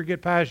Scripture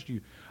get past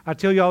you. I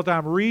tell you all the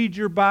time, read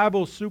your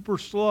Bible super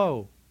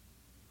slow.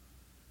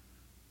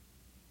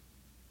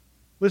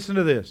 Listen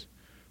to this.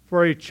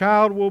 For a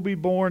child will be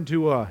born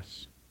to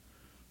us.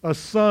 A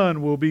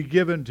son will be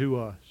given to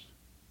us.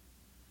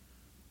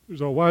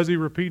 So why is he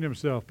repeating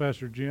himself,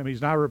 Pastor Jim?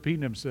 He's not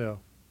repeating himself.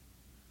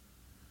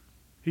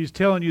 He's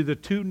telling you the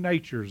two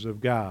natures of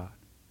God.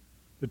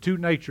 The two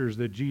natures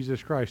that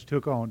Jesus Christ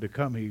took on to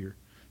come here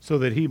so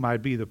that he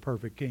might be the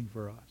perfect king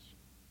for us.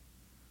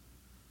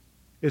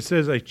 It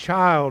says a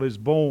child is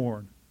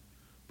born,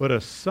 but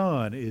a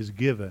son is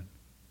given.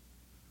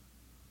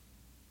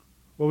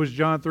 What was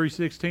John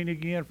 3:16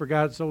 again? For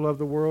God so loved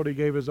the world, he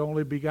gave his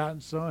only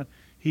begotten son.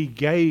 He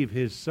gave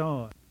his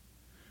son,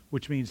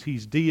 which means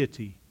he's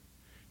deity.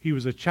 He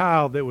was a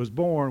child that was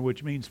born,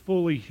 which means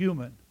fully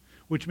human,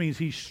 which means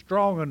he's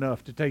strong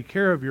enough to take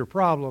care of your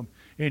problem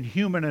and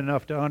human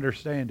enough to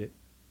understand it.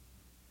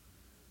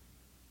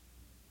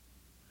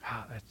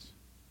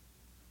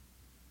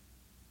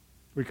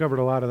 We covered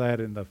a lot of that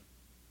in the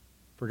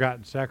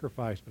forgotten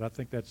sacrifice, but I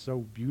think that's so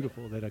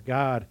beautiful that a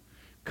God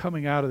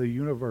coming out of the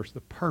universe,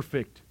 the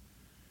perfect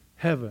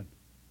heaven,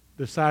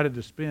 decided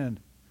to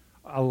spend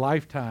a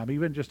lifetime,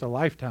 even just a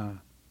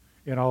lifetime,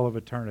 in all of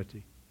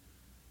eternity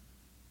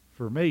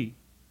for me,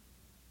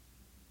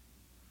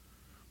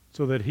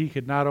 so that he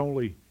could not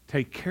only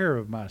take care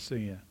of my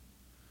sin,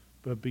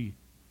 but be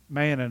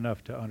man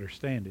enough to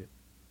understand it.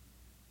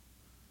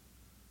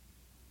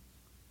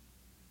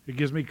 It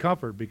gives me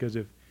comfort because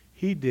if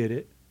he did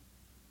it,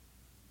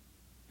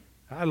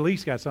 I at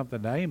least got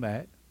something to aim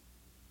at.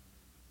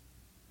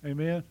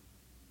 Amen?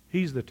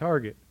 He's the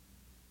target.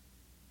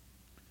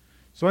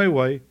 So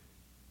anyway,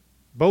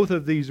 both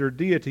of these are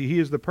deity. He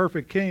is the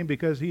perfect king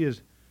because he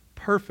is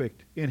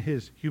perfect in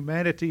his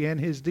humanity and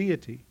his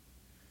deity.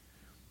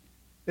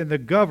 And the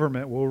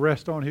government will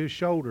rest on his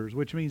shoulders,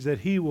 which means that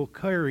he will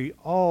carry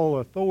all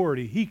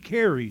authority. He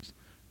carries.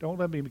 Don't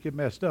let me get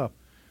messed up.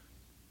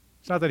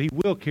 It's not that he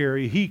will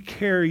carry. He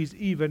carries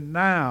even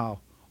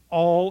now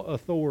all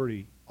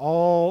authority.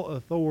 All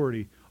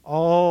authority.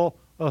 All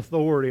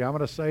authority. I'm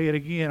going to say it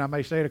again. I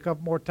may say it a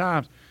couple more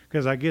times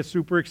because I get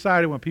super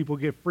excited when people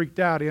get freaked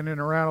out in and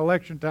around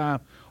election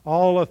time.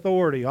 All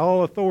authority.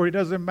 All authority.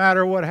 Doesn't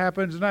matter what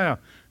happens now.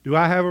 Do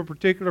I have a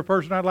particular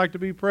person I'd like to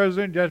be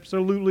president?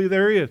 Absolutely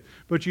there is.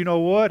 But you know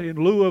what? In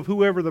lieu of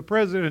whoever the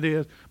president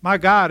is, my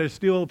God is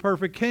still a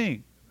perfect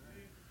king.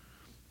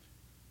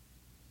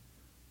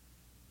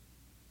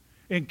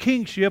 And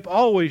kingship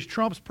always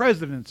trumps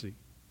presidency.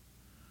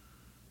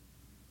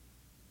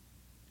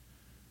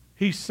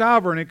 He's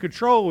sovereign and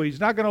control. He's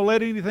not going to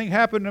let anything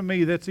happen to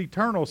me that's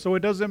eternal, so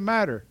it doesn't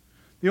matter.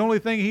 The only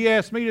thing he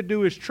asks me to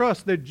do is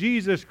trust that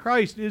Jesus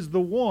Christ is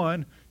the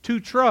one to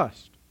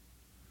trust.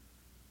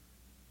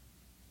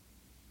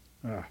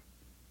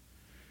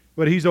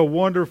 But he's a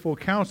wonderful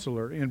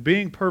counselor. In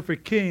being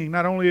perfect king,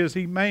 not only is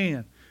he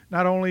man,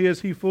 not only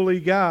is he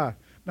fully God,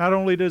 not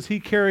only does he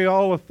carry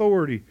all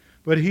authority,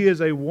 but he is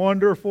a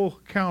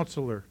wonderful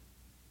counselor.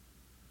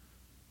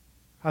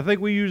 I think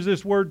we use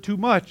this word too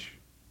much.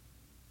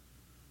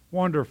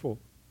 Wonderful.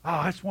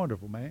 Oh, that's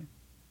wonderful, man.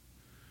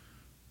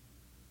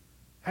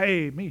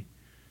 Hey,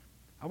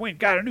 I went and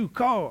got a new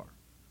car.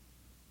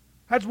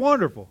 That's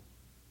wonderful.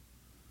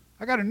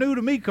 I got a new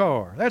to me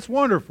car. That's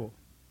wonderful.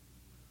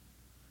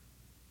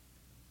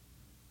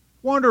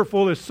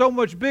 Wonderful is so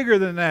much bigger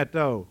than that,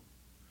 though.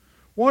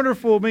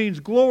 Wonderful means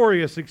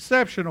glorious,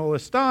 exceptional,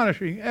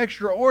 astonishing,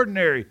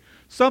 extraordinary,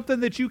 something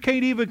that you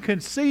can't even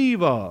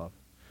conceive of,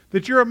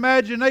 that your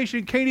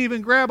imagination can't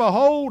even grab a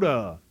hold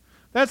of.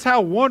 That's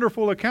how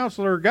wonderful a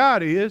counselor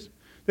God is,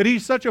 that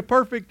he's such a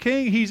perfect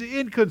king, he's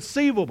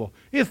inconceivable.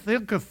 It's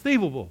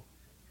inconceivable.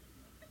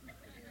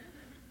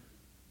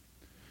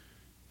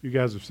 You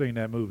guys have seen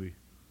that movie.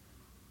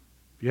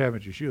 If you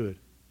haven't, you should.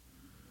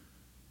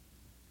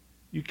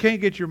 You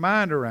can't get your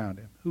mind around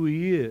him, who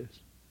he is,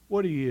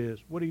 what he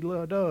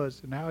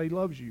does, and how he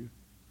loves you.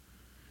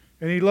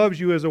 And he loves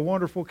you as a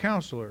wonderful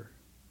counselor,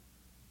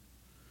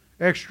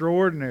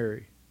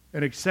 extraordinary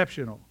and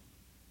exceptional.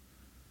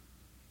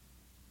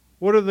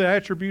 What are the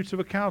attributes of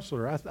a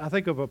counselor? I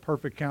think of a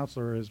perfect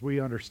counselor as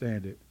we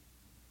understand it.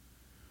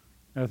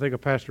 And I think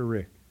of Pastor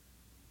Rick.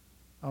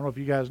 I don't know if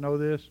you guys know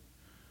this.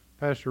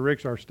 Pastor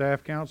Rick's our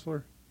staff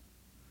counselor.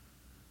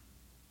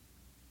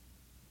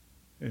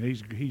 And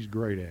he's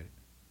great at it.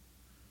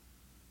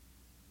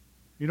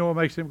 You know what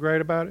makes him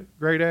great about it?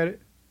 Great at it?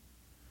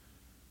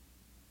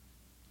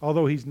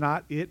 Although he's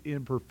not it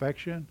in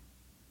perfection,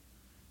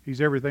 he's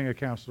everything a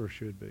counselor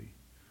should be.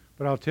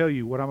 But I'll tell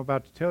you what I'm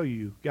about to tell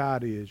you,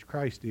 God is,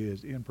 Christ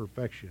is in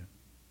perfection.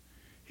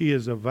 He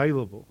is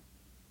available,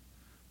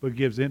 but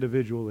gives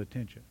individual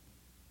attention.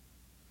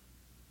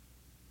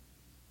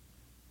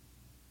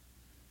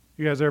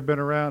 You guys ever been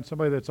around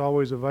somebody that's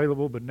always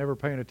available but never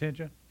paying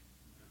attention?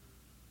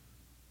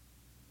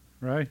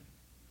 Right?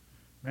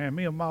 Man,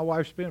 me and my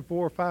wife spend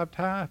 4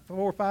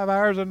 or 5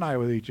 hours a night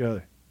with each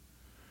other.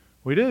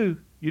 We do.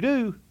 You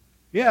do?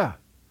 Yeah.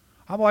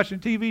 I'm watching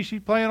TV,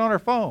 she's playing on her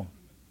phone.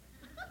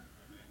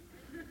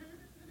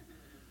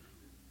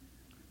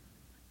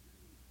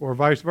 Or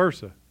vice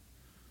versa.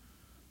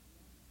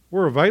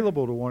 We're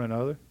available to one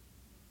another,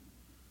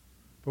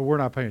 but we're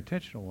not paying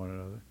attention to one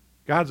another.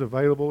 God's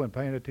available and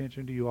paying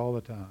attention to you all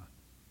the time.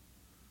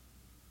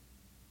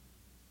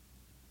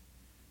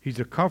 He's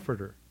a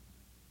comforter,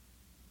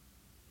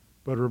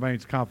 but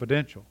remains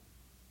confidential.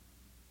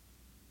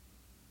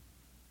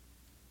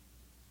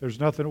 There's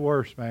nothing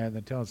worse, man,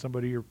 than telling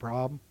somebody your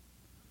problem,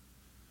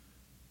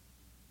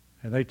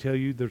 and they tell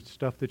you the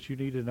stuff that you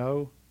need to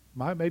know,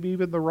 maybe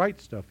even the right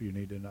stuff you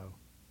need to know,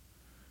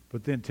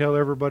 but then tell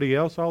everybody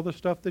else all the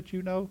stuff that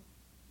you know.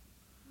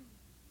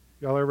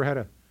 Y'all ever had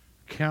a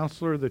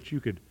counselor that you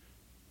could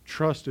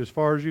trust as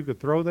far as you could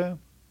throw them?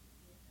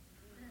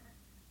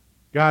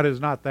 God is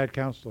not that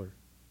counselor.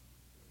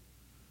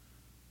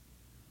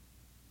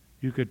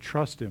 You could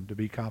trust him to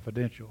be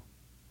confidential.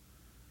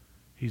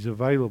 He's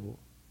available.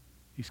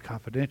 He's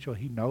confidential.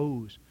 He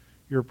knows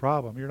your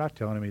problem. You're not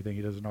telling him anything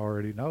he doesn't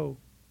already know.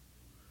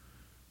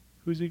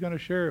 Who's he going to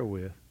share it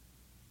with?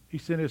 He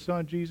sent his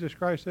son, Jesus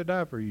Christ, to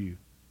die for you.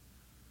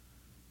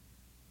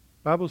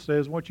 The Bible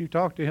says once you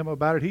talk to him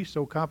about it, he's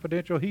so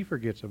confidential he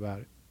forgets about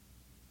it.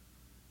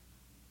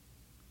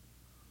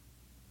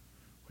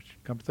 Which,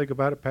 come to think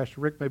about it, Pastor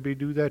Rick maybe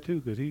do that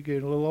too because he's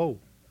getting a little old.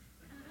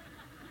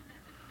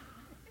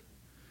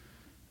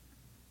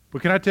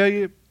 But can I tell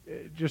you,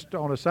 just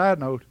on a side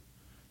note,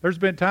 there's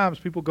been times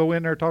people go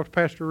in there and talk to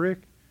Pastor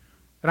Rick,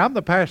 and I'm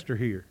the pastor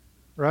here,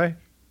 right?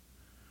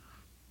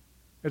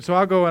 And so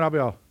I'll go and I'll be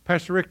all,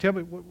 Pastor Rick, tell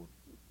me,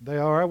 they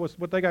all right?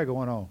 What they got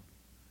going on?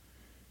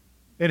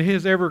 In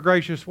his ever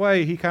gracious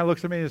way, he kind of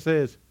looks at me and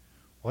says,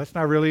 well, it's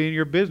not really in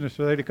your business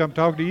for they to come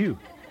talk to you.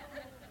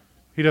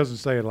 He doesn't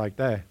say it like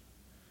that.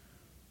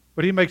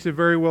 But he makes it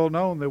very well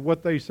known that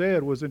what they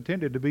said was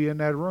intended to be in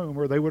that room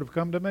or they would have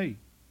come to me.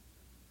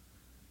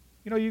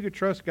 You know, you could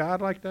trust God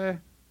like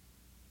that.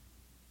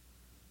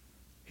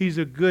 He's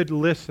a good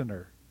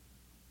listener.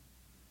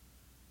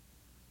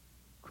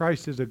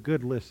 Christ is a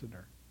good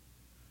listener.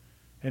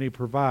 And he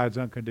provides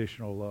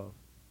unconditional love.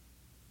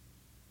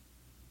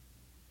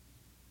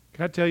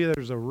 Can I tell you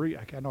there's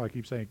I know I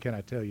keep saying, can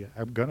I tell you?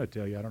 I'm going to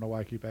tell you. I don't know why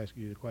I keep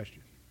asking you the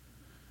question.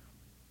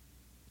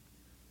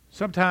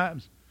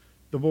 Sometimes,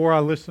 the more I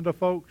listen to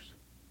folks,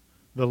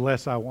 the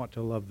less I want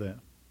to love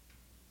them.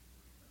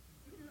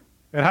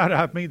 And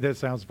I mean that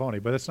sounds funny,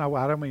 but that's not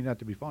why. I don't mean that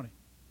to be funny.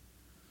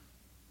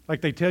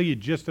 Like they tell you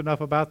just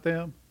enough about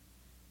them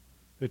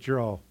that you're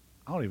all,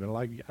 I don't even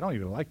like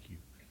you.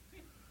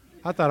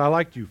 I thought I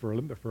liked you for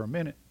a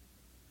minute.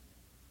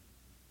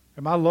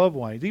 And my loved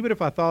ones, even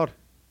if I thought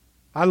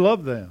I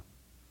loved them.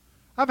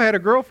 I've had a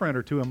girlfriend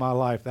or two in my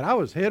life that I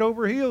was head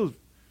over heels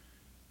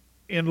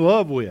in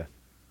love with,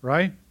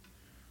 right?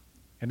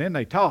 And then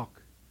they talk.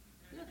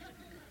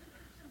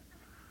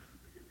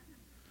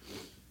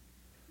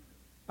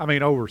 I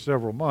mean, over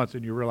several months,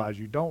 and you realize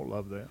you don't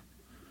love them.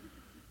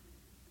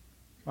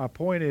 My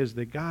point is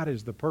that God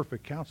is the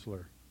perfect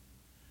counselor.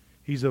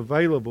 He's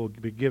available,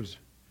 but gives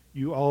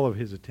you all of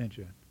his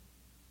attention.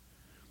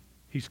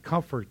 He's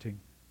comforting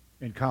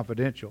and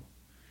confidential.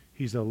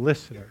 He's a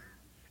listener.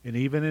 And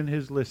even in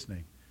his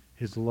listening,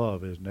 his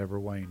love has never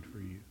waned for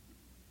you.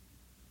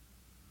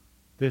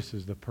 This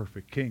is the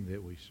perfect King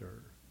that we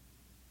serve.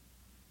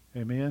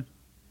 Amen?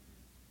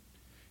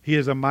 He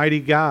is a mighty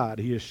God.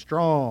 He is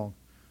strong,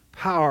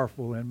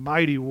 powerful, and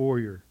mighty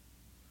warrior.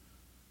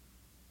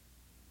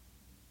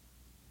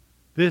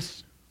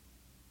 This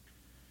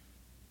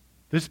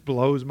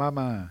blows my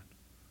mind.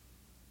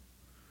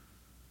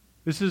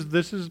 This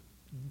is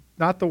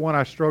not the one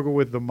I struggle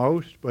with the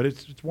most, but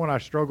it's one I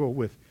struggle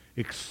with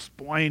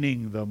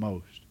explaining the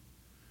most.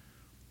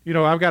 You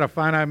know, I've got a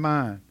finite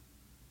mind,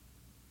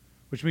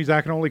 which means I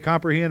can only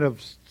comprehend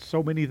of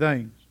so many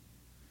things.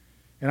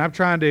 And I'm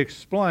trying to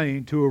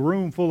explain to a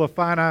room full of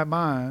finite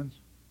minds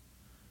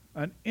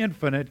an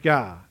infinite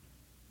God.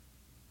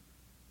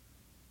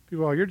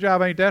 People are, your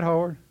job ain't that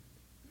hard.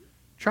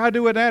 Try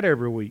doing that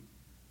every week.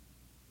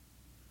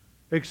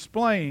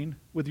 Explain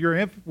with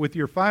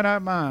your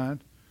finite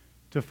mind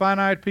to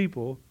finite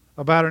people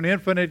about an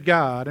infinite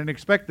God and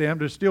expect them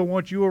to still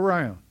want you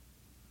around.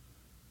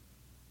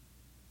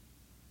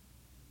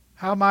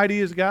 How mighty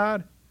is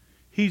God?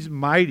 He's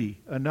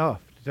mighty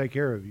enough to take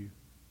care of you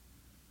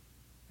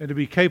and to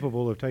be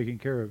capable of taking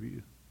care of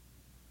you.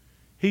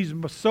 He's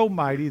so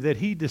mighty that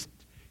he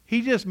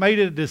just made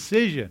a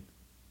decision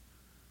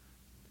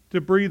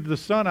to breathe the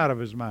sun out of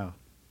his mouth.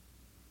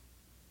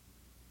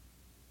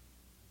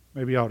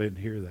 Maybe y'all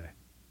didn't hear that.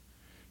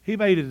 He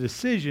made a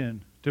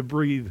decision to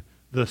breathe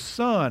the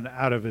sun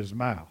out of his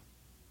mouth,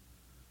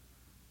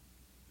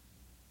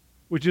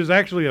 which is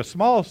actually a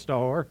small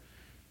star,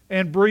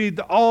 and breathed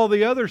all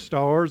the other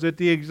stars at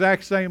the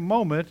exact same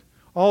moment,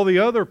 all the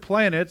other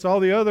planets, all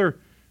the other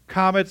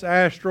comets,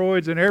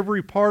 asteroids, and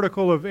every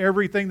particle of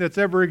everything that's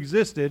ever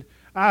existed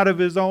out of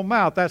his own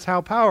mouth. That's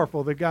how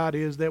powerful the God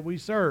is that we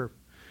serve.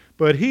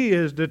 But he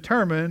is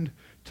determined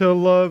to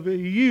love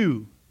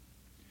you.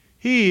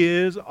 He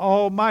is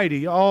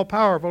almighty,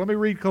 all-powerful. Let me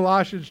read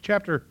Colossians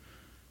chapter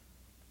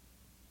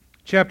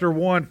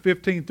 1,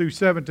 15 through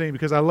 17,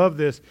 because I love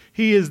this.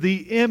 He is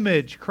the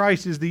image,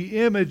 Christ is the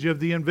image of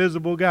the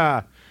invisible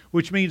God,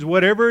 which means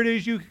whatever it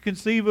is you can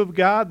conceive of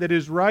God that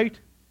is right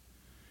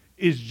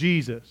is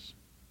Jesus.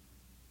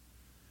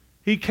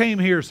 He came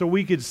here so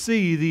we could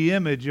see the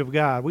image of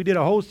God. We did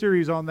a whole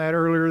series on that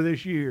earlier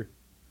this year.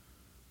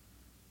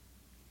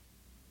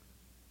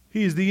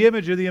 He is the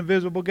image of the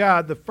invisible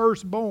God, the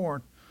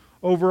firstborn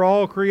over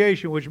all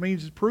creation, which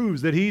means it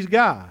proves that he's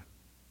God.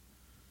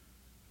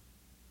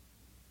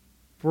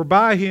 For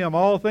by him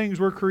all things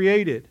were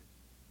created.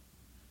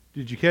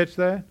 Did you catch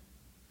that?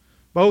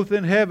 Both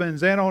in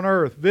heavens and on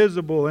earth,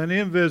 visible and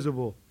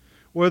invisible,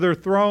 whether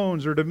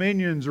thrones or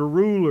dominions or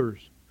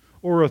rulers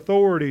or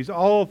authorities,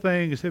 all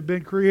things have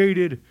been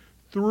created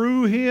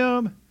through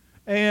him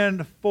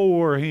and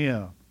for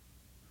him.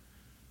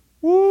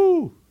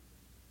 Woo!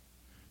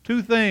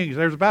 Two things.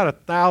 There's about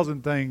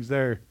 1,000 things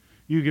there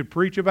you could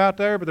preach about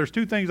there, but there's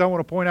two things I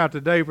want to point out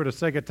today for the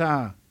sake of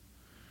time.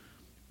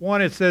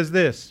 One, it says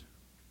this.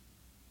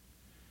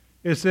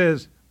 It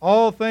says,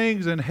 all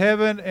things in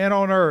heaven and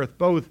on earth,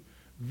 both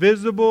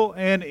visible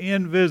and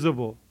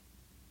invisible.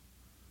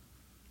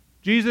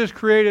 Jesus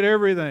created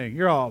everything.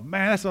 You're all,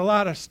 man, that's a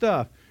lot of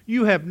stuff.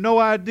 You have no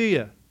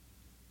idea.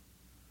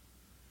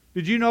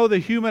 Did you know the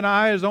human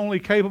eye is only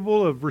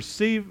capable of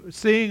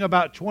seeing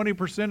about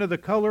 20% of the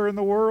color in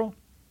the world?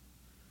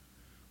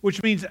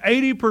 Which means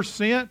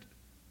 80%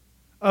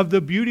 of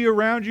the beauty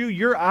around you,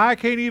 your eye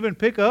can't even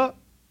pick up.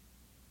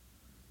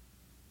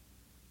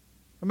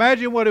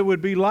 Imagine what it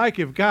would be like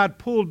if God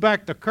pulled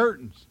back the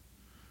curtains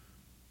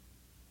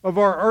of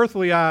our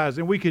earthly eyes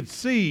and we could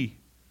see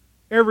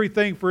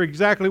everything for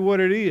exactly what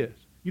it is.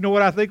 You know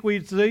what I think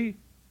we'd see?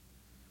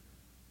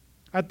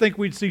 I think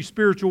we'd see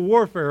spiritual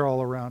warfare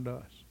all around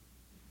us.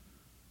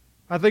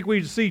 I think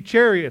we'd see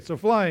chariots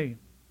aflame.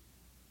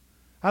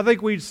 I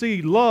think we'd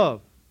see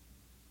love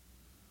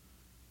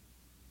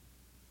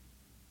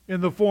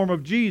in the form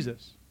of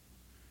Jesus.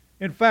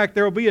 In fact,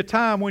 there will be a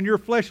time when your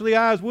fleshly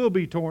eyes will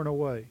be torn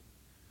away.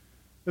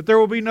 That there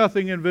will be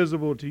nothing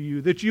invisible to you.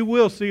 That you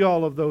will see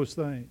all of those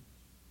things.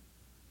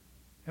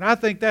 And I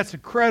think that's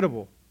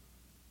incredible.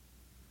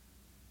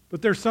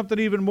 But there's something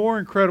even more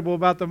incredible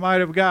about the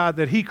might of God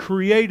that he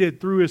created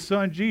through his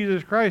Son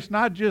Jesus Christ.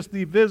 Not just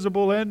the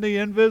visible and the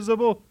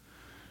invisible,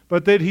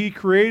 but that he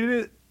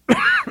created it.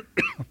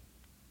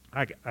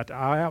 I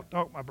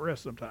out-talk my breath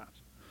sometimes.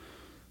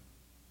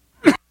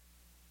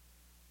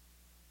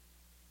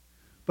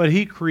 But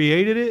he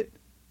created it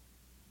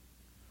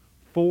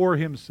for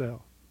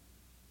himself.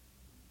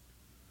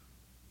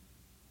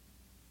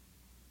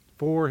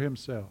 For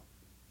himself.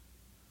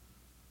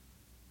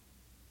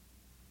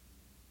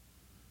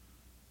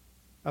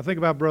 I think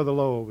about Brother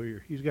Lowe over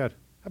here. He's got,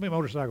 how many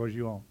motorcycles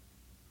you own?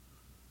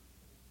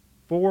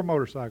 4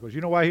 motorcycles.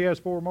 You know why he has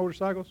 4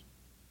 motorcycles?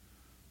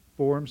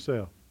 For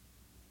himself.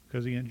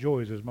 Because he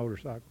enjoys his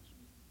motorcycles.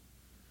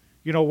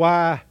 You know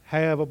why I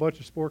have a bunch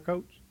of sport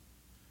coats?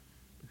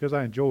 Because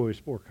I enjoy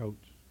sport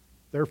coats.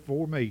 They're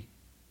for me.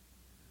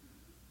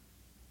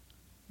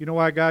 You know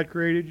why God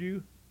created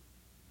you?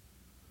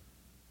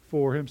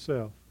 For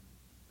himself.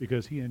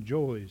 Because he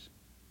enjoys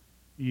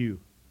you.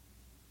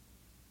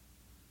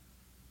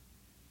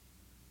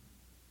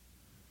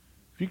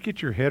 If you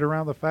get your head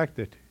around the fact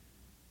that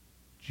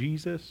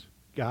Jesus,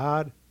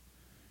 God,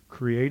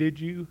 created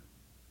you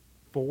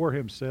for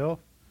himself,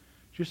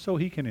 just so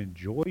he can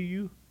enjoy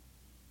you,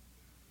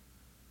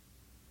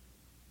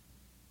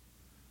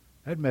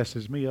 that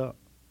messes me up.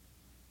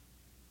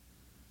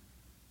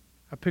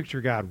 I picture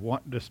God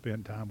wanting to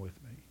spend time with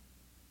me,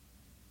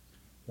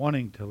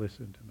 wanting to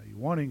listen to me,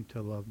 wanting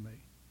to love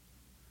me,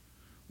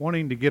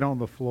 wanting to get on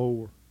the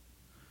floor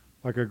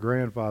like a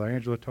grandfather.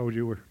 Angela told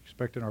you we're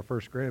expecting our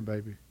first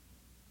grandbaby.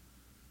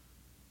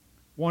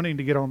 Wanting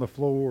to get on the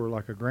floor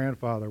like a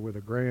grandfather with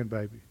a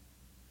grandbaby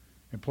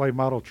and play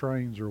model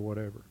trains or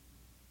whatever.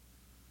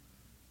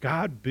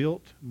 God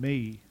built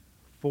me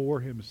for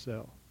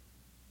himself.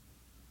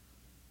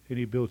 And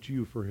he built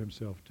you for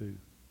himself too.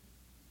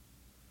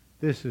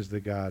 This is the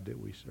God that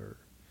we serve.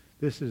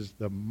 This is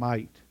the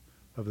might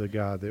of the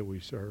God that we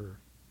serve.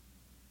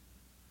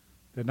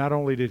 That not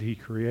only did he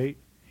create,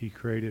 he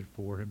created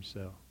for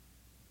himself.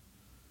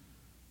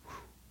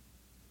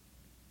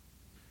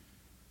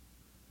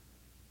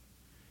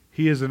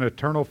 He is an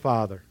eternal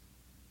Father.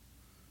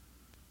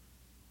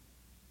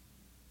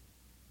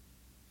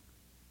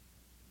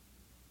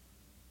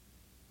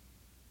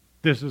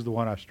 This is the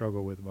one I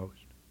struggle with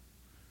most.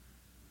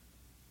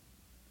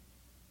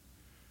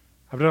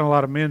 I've done a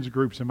lot of men's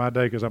groups in my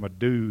day because I'm a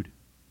dude.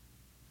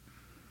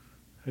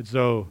 And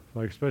so,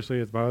 like especially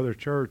at my other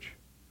church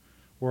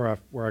where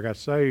I got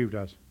saved,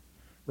 I was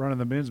running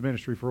the men's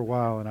ministry for a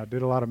while, and I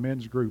did a lot of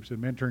men's groups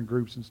and mentoring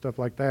groups and stuff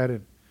like that.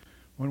 And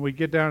when we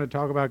get down and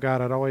talk about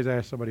God, I'd always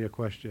ask somebody a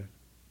question.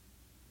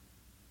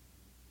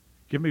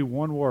 Give me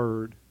one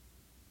word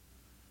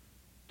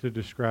to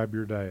describe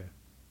your dad.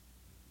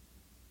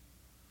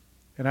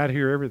 And I'd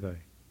hear everything.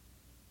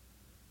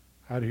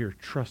 I'd hear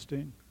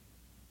trusting.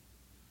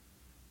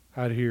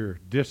 I'd hear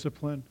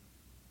discipline.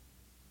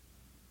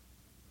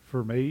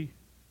 For me,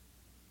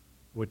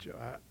 which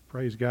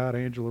praise God,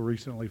 Angela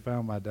recently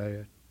found my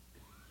dad.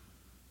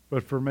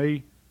 But for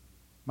me,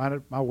 my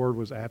word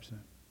was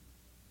absent.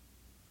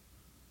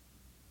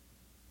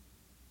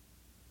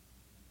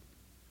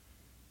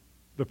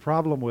 The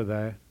problem with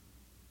that,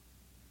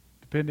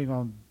 depending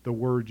on the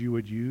word you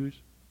would use,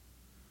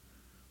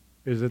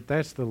 is that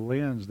that's the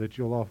lens that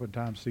you'll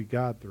oftentimes see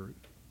God through.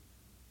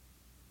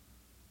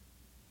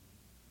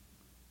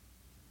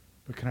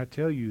 But can I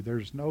tell you,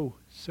 there's no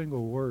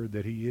single word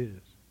that He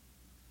is.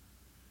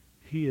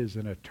 He is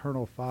an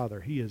eternal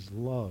Father. He is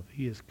love.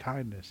 He is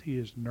kindness. He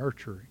is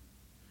nurturing.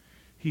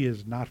 He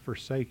is not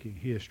forsaking.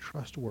 He is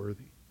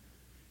trustworthy.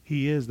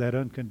 He is that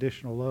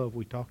unconditional love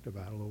we talked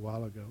about a little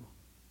while ago.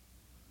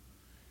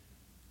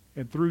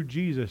 And through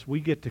Jesus, we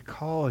get to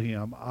call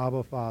Him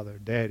Abba Father,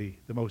 Daddy,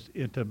 the most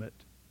intimate.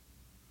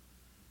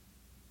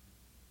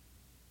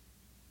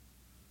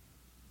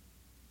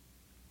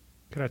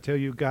 Can I tell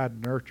you,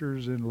 God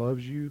nurtures and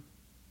loves you?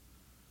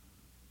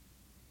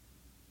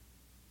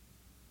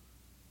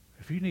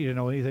 If you need to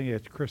know anything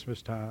at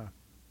Christmas time,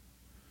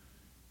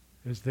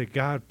 is that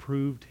God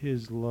proved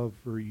His love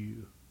for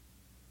you.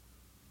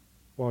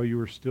 While you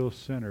were still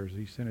sinners,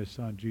 He sent His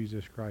Son,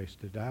 Jesus Christ,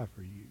 to die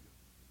for you.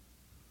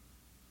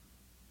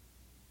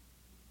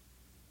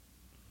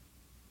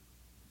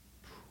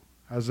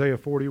 Isaiah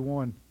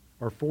 41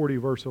 or 40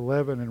 verse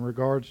 11, in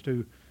regards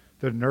to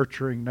the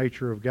nurturing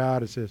nature of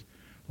God, it says,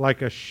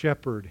 like a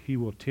shepherd, He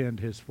will tend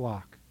His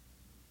flock.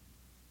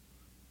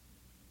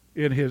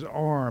 In His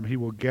arm, He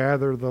will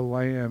gather the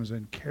lambs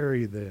and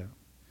carry them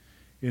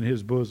in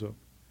His bosom.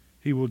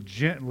 He will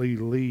gently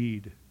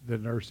lead the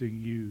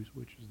nursing ewes,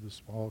 which is the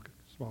small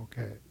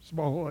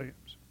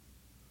lambs.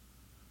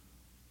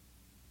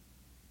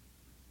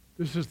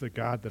 This is the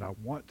God that I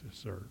want to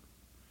serve,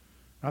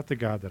 not the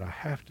God that I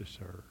have to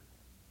serve.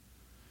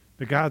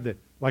 The God that,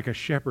 like a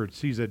shepherd,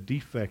 sees a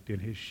defect in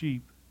his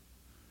sheep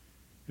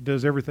and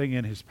does everything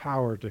in his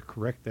power to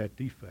correct that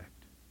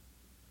defect.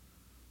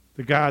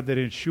 The God that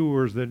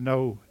ensures that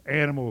no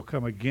animal will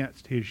come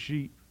against his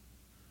sheep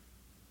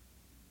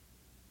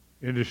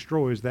and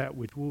destroys that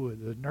which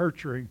would. The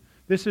nurturing.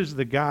 This is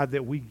the God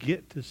that we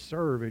get to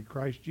serve in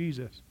Christ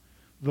Jesus,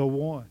 the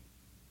one.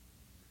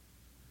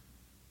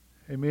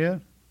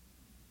 Amen?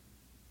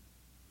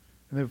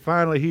 And then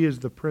finally, He is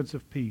the Prince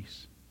of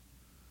Peace.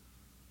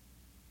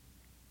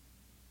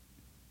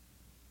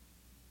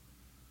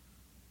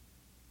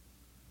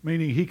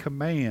 Meaning He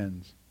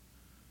commands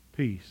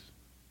peace.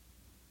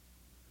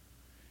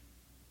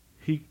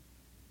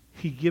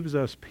 He gives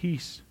us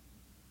peace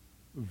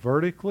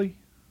vertically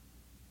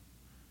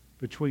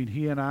between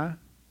He and I,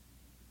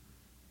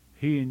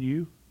 He and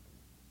you,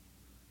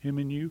 Him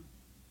and you.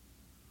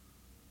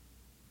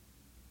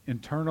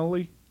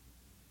 Internally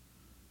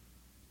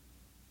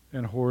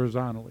and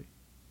horizontally.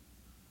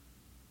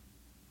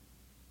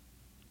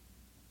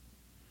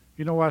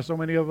 You know why so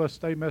many of us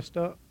stay messed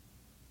up?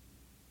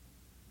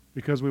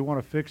 Because we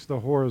want to fix the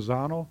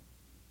horizontal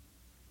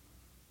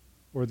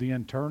or the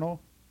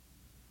internal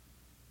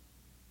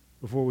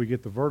before we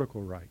get the vertical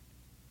right.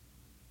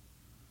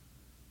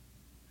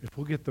 If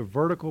we'll get the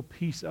vertical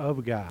piece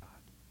of God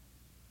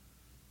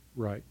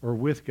right, or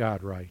with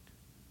God right,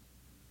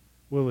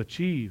 we'll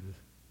achieve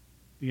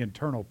the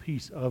internal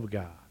peace of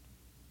God.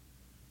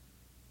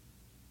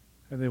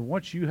 And then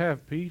once you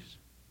have peace,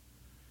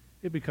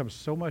 it becomes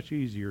so much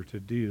easier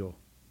to deal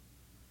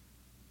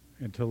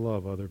and to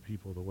love other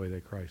people the way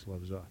that Christ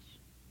loves us.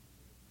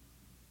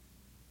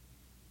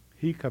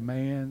 He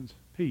commands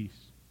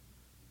peace.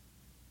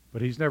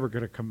 But He's never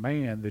going to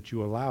command that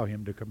you allow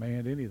Him to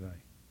command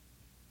anything.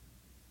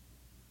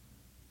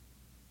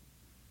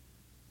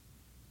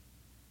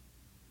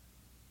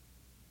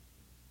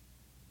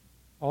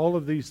 All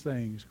of these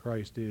things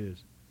Christ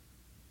is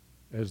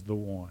as the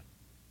one.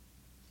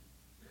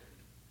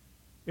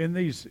 In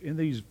these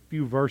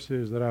few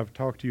verses that I've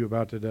talked to you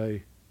about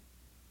today,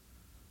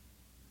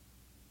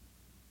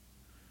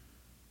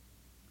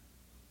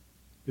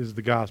 is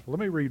the gospel. Let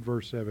me read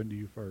verse 7 to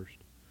you first.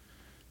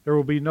 There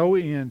will be no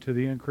end to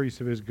the increase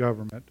of His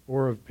government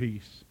or of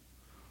peace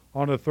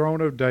on the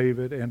throne of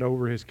David and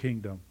over His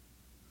kingdom,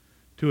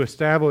 to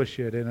establish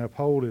it and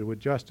uphold it with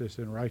justice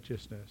and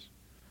righteousness.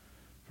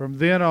 From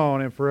then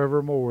on and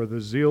forevermore,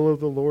 the zeal of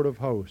the Lord of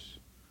hosts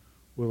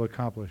will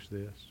accomplish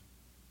this.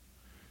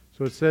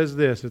 So it says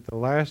this at the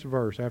last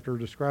verse, after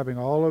describing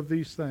all of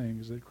these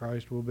things that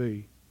Christ will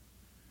be.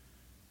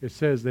 it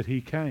says that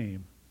he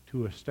came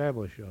to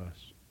establish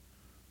us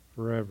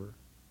forever.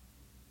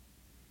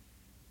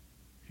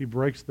 He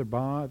breaks the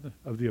bond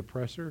of the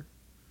oppressor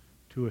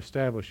to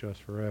establish us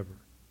forever.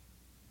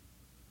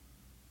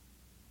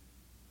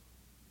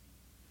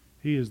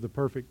 He is the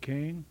perfect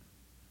king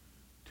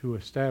to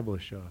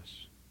establish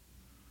us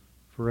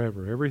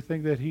forever.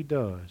 Everything that he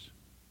does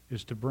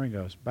is to bring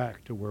us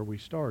back to where we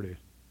started,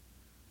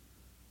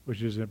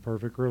 which is in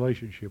perfect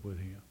relationship with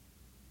him.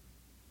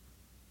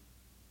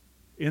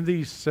 In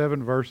these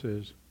 7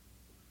 verses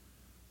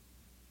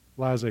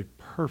lies a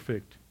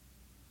perfect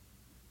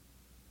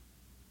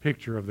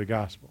picture of the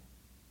gospel.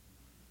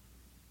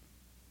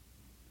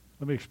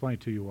 Let me explain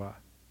to you why.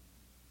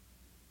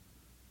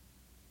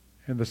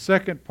 In the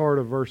second part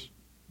of verse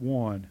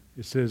 1,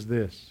 it says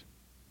this: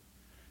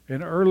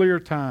 in earlier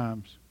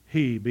times,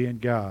 he, being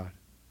God,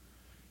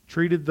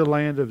 treated the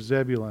land of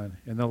Zebulun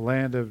and the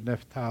land of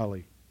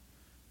Naphtali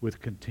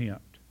with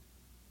contempt.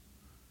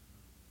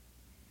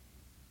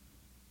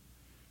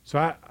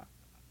 So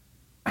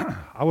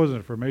I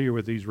wasn't familiar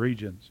with these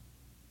regions.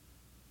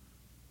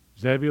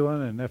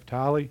 Zebulun and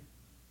Naphtali.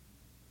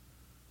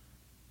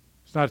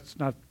 It's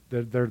not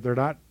they're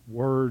not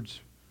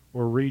words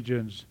or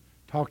regions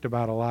talked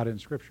about a lot in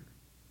Scripture.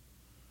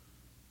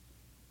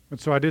 And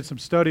so I did some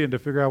studying to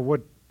figure out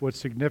what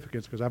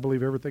significance, because I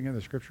believe everything in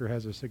the Scripture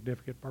has a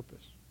significant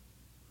purpose.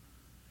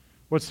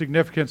 What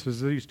significance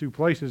is these 2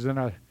 places? And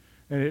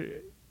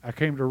I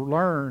came to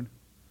learn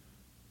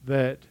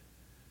that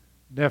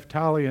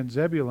Naphtali and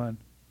Zebulun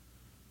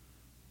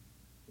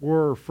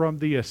were from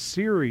the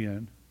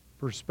Assyrian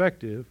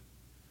perspective,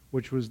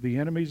 which was the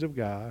enemies of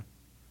God,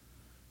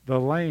 the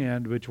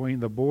land between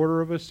the border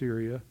of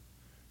Assyria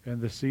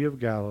and the Sea of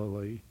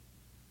Galilee,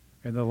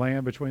 and the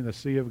land between the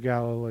Sea of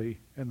Galilee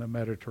and the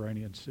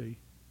Mediterranean Sea.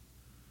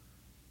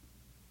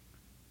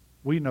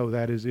 We know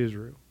that is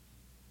Israel.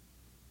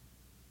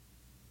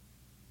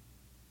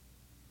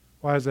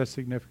 Why is that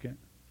significant?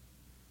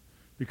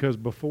 Because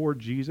before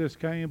Jesus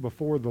came,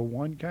 before the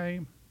One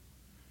came,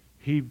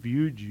 he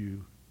viewed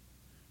you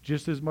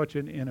just as much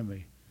an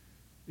enemy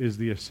as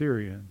the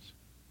Assyrians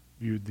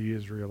viewed the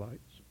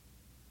Israelites.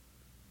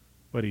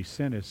 But he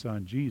sent his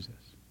son Jesus.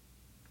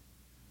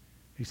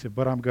 He said,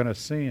 but I'm going to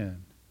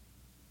send.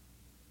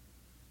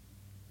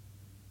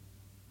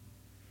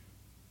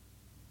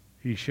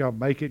 He shall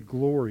make it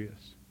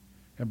glorious.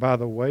 And by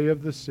the way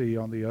of the sea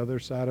on the other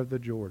side of the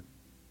Jordan,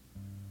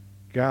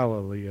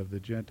 Galilee of the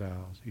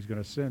Gentiles, he's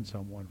going to send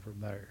someone from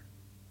there.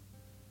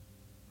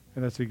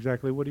 And that's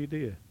exactly what he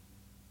did.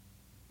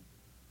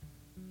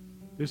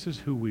 This is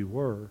who we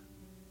were,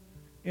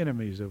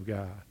 enemies of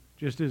God,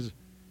 just as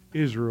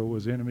Israel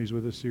was enemies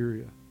with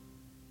Assyria.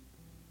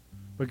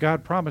 But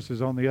God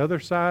promises on the other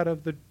side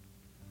of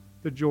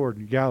the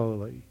Jordan,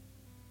 Galilee,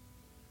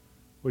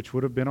 which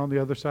would have been on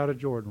the other side of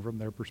Jordan from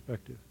their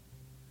perspective,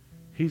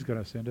 he's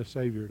going to send a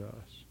Savior to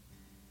us.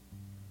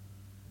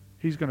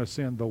 He's going to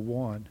send the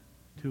one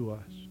to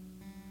us,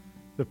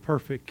 the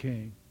perfect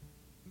King,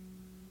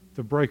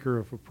 the breaker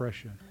of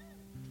oppression,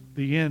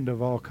 the end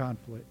of all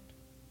conflict,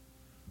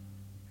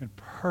 and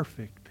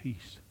perfect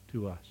peace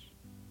to us.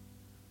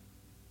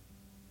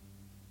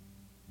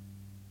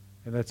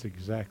 And that's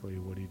exactly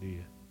what he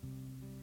did.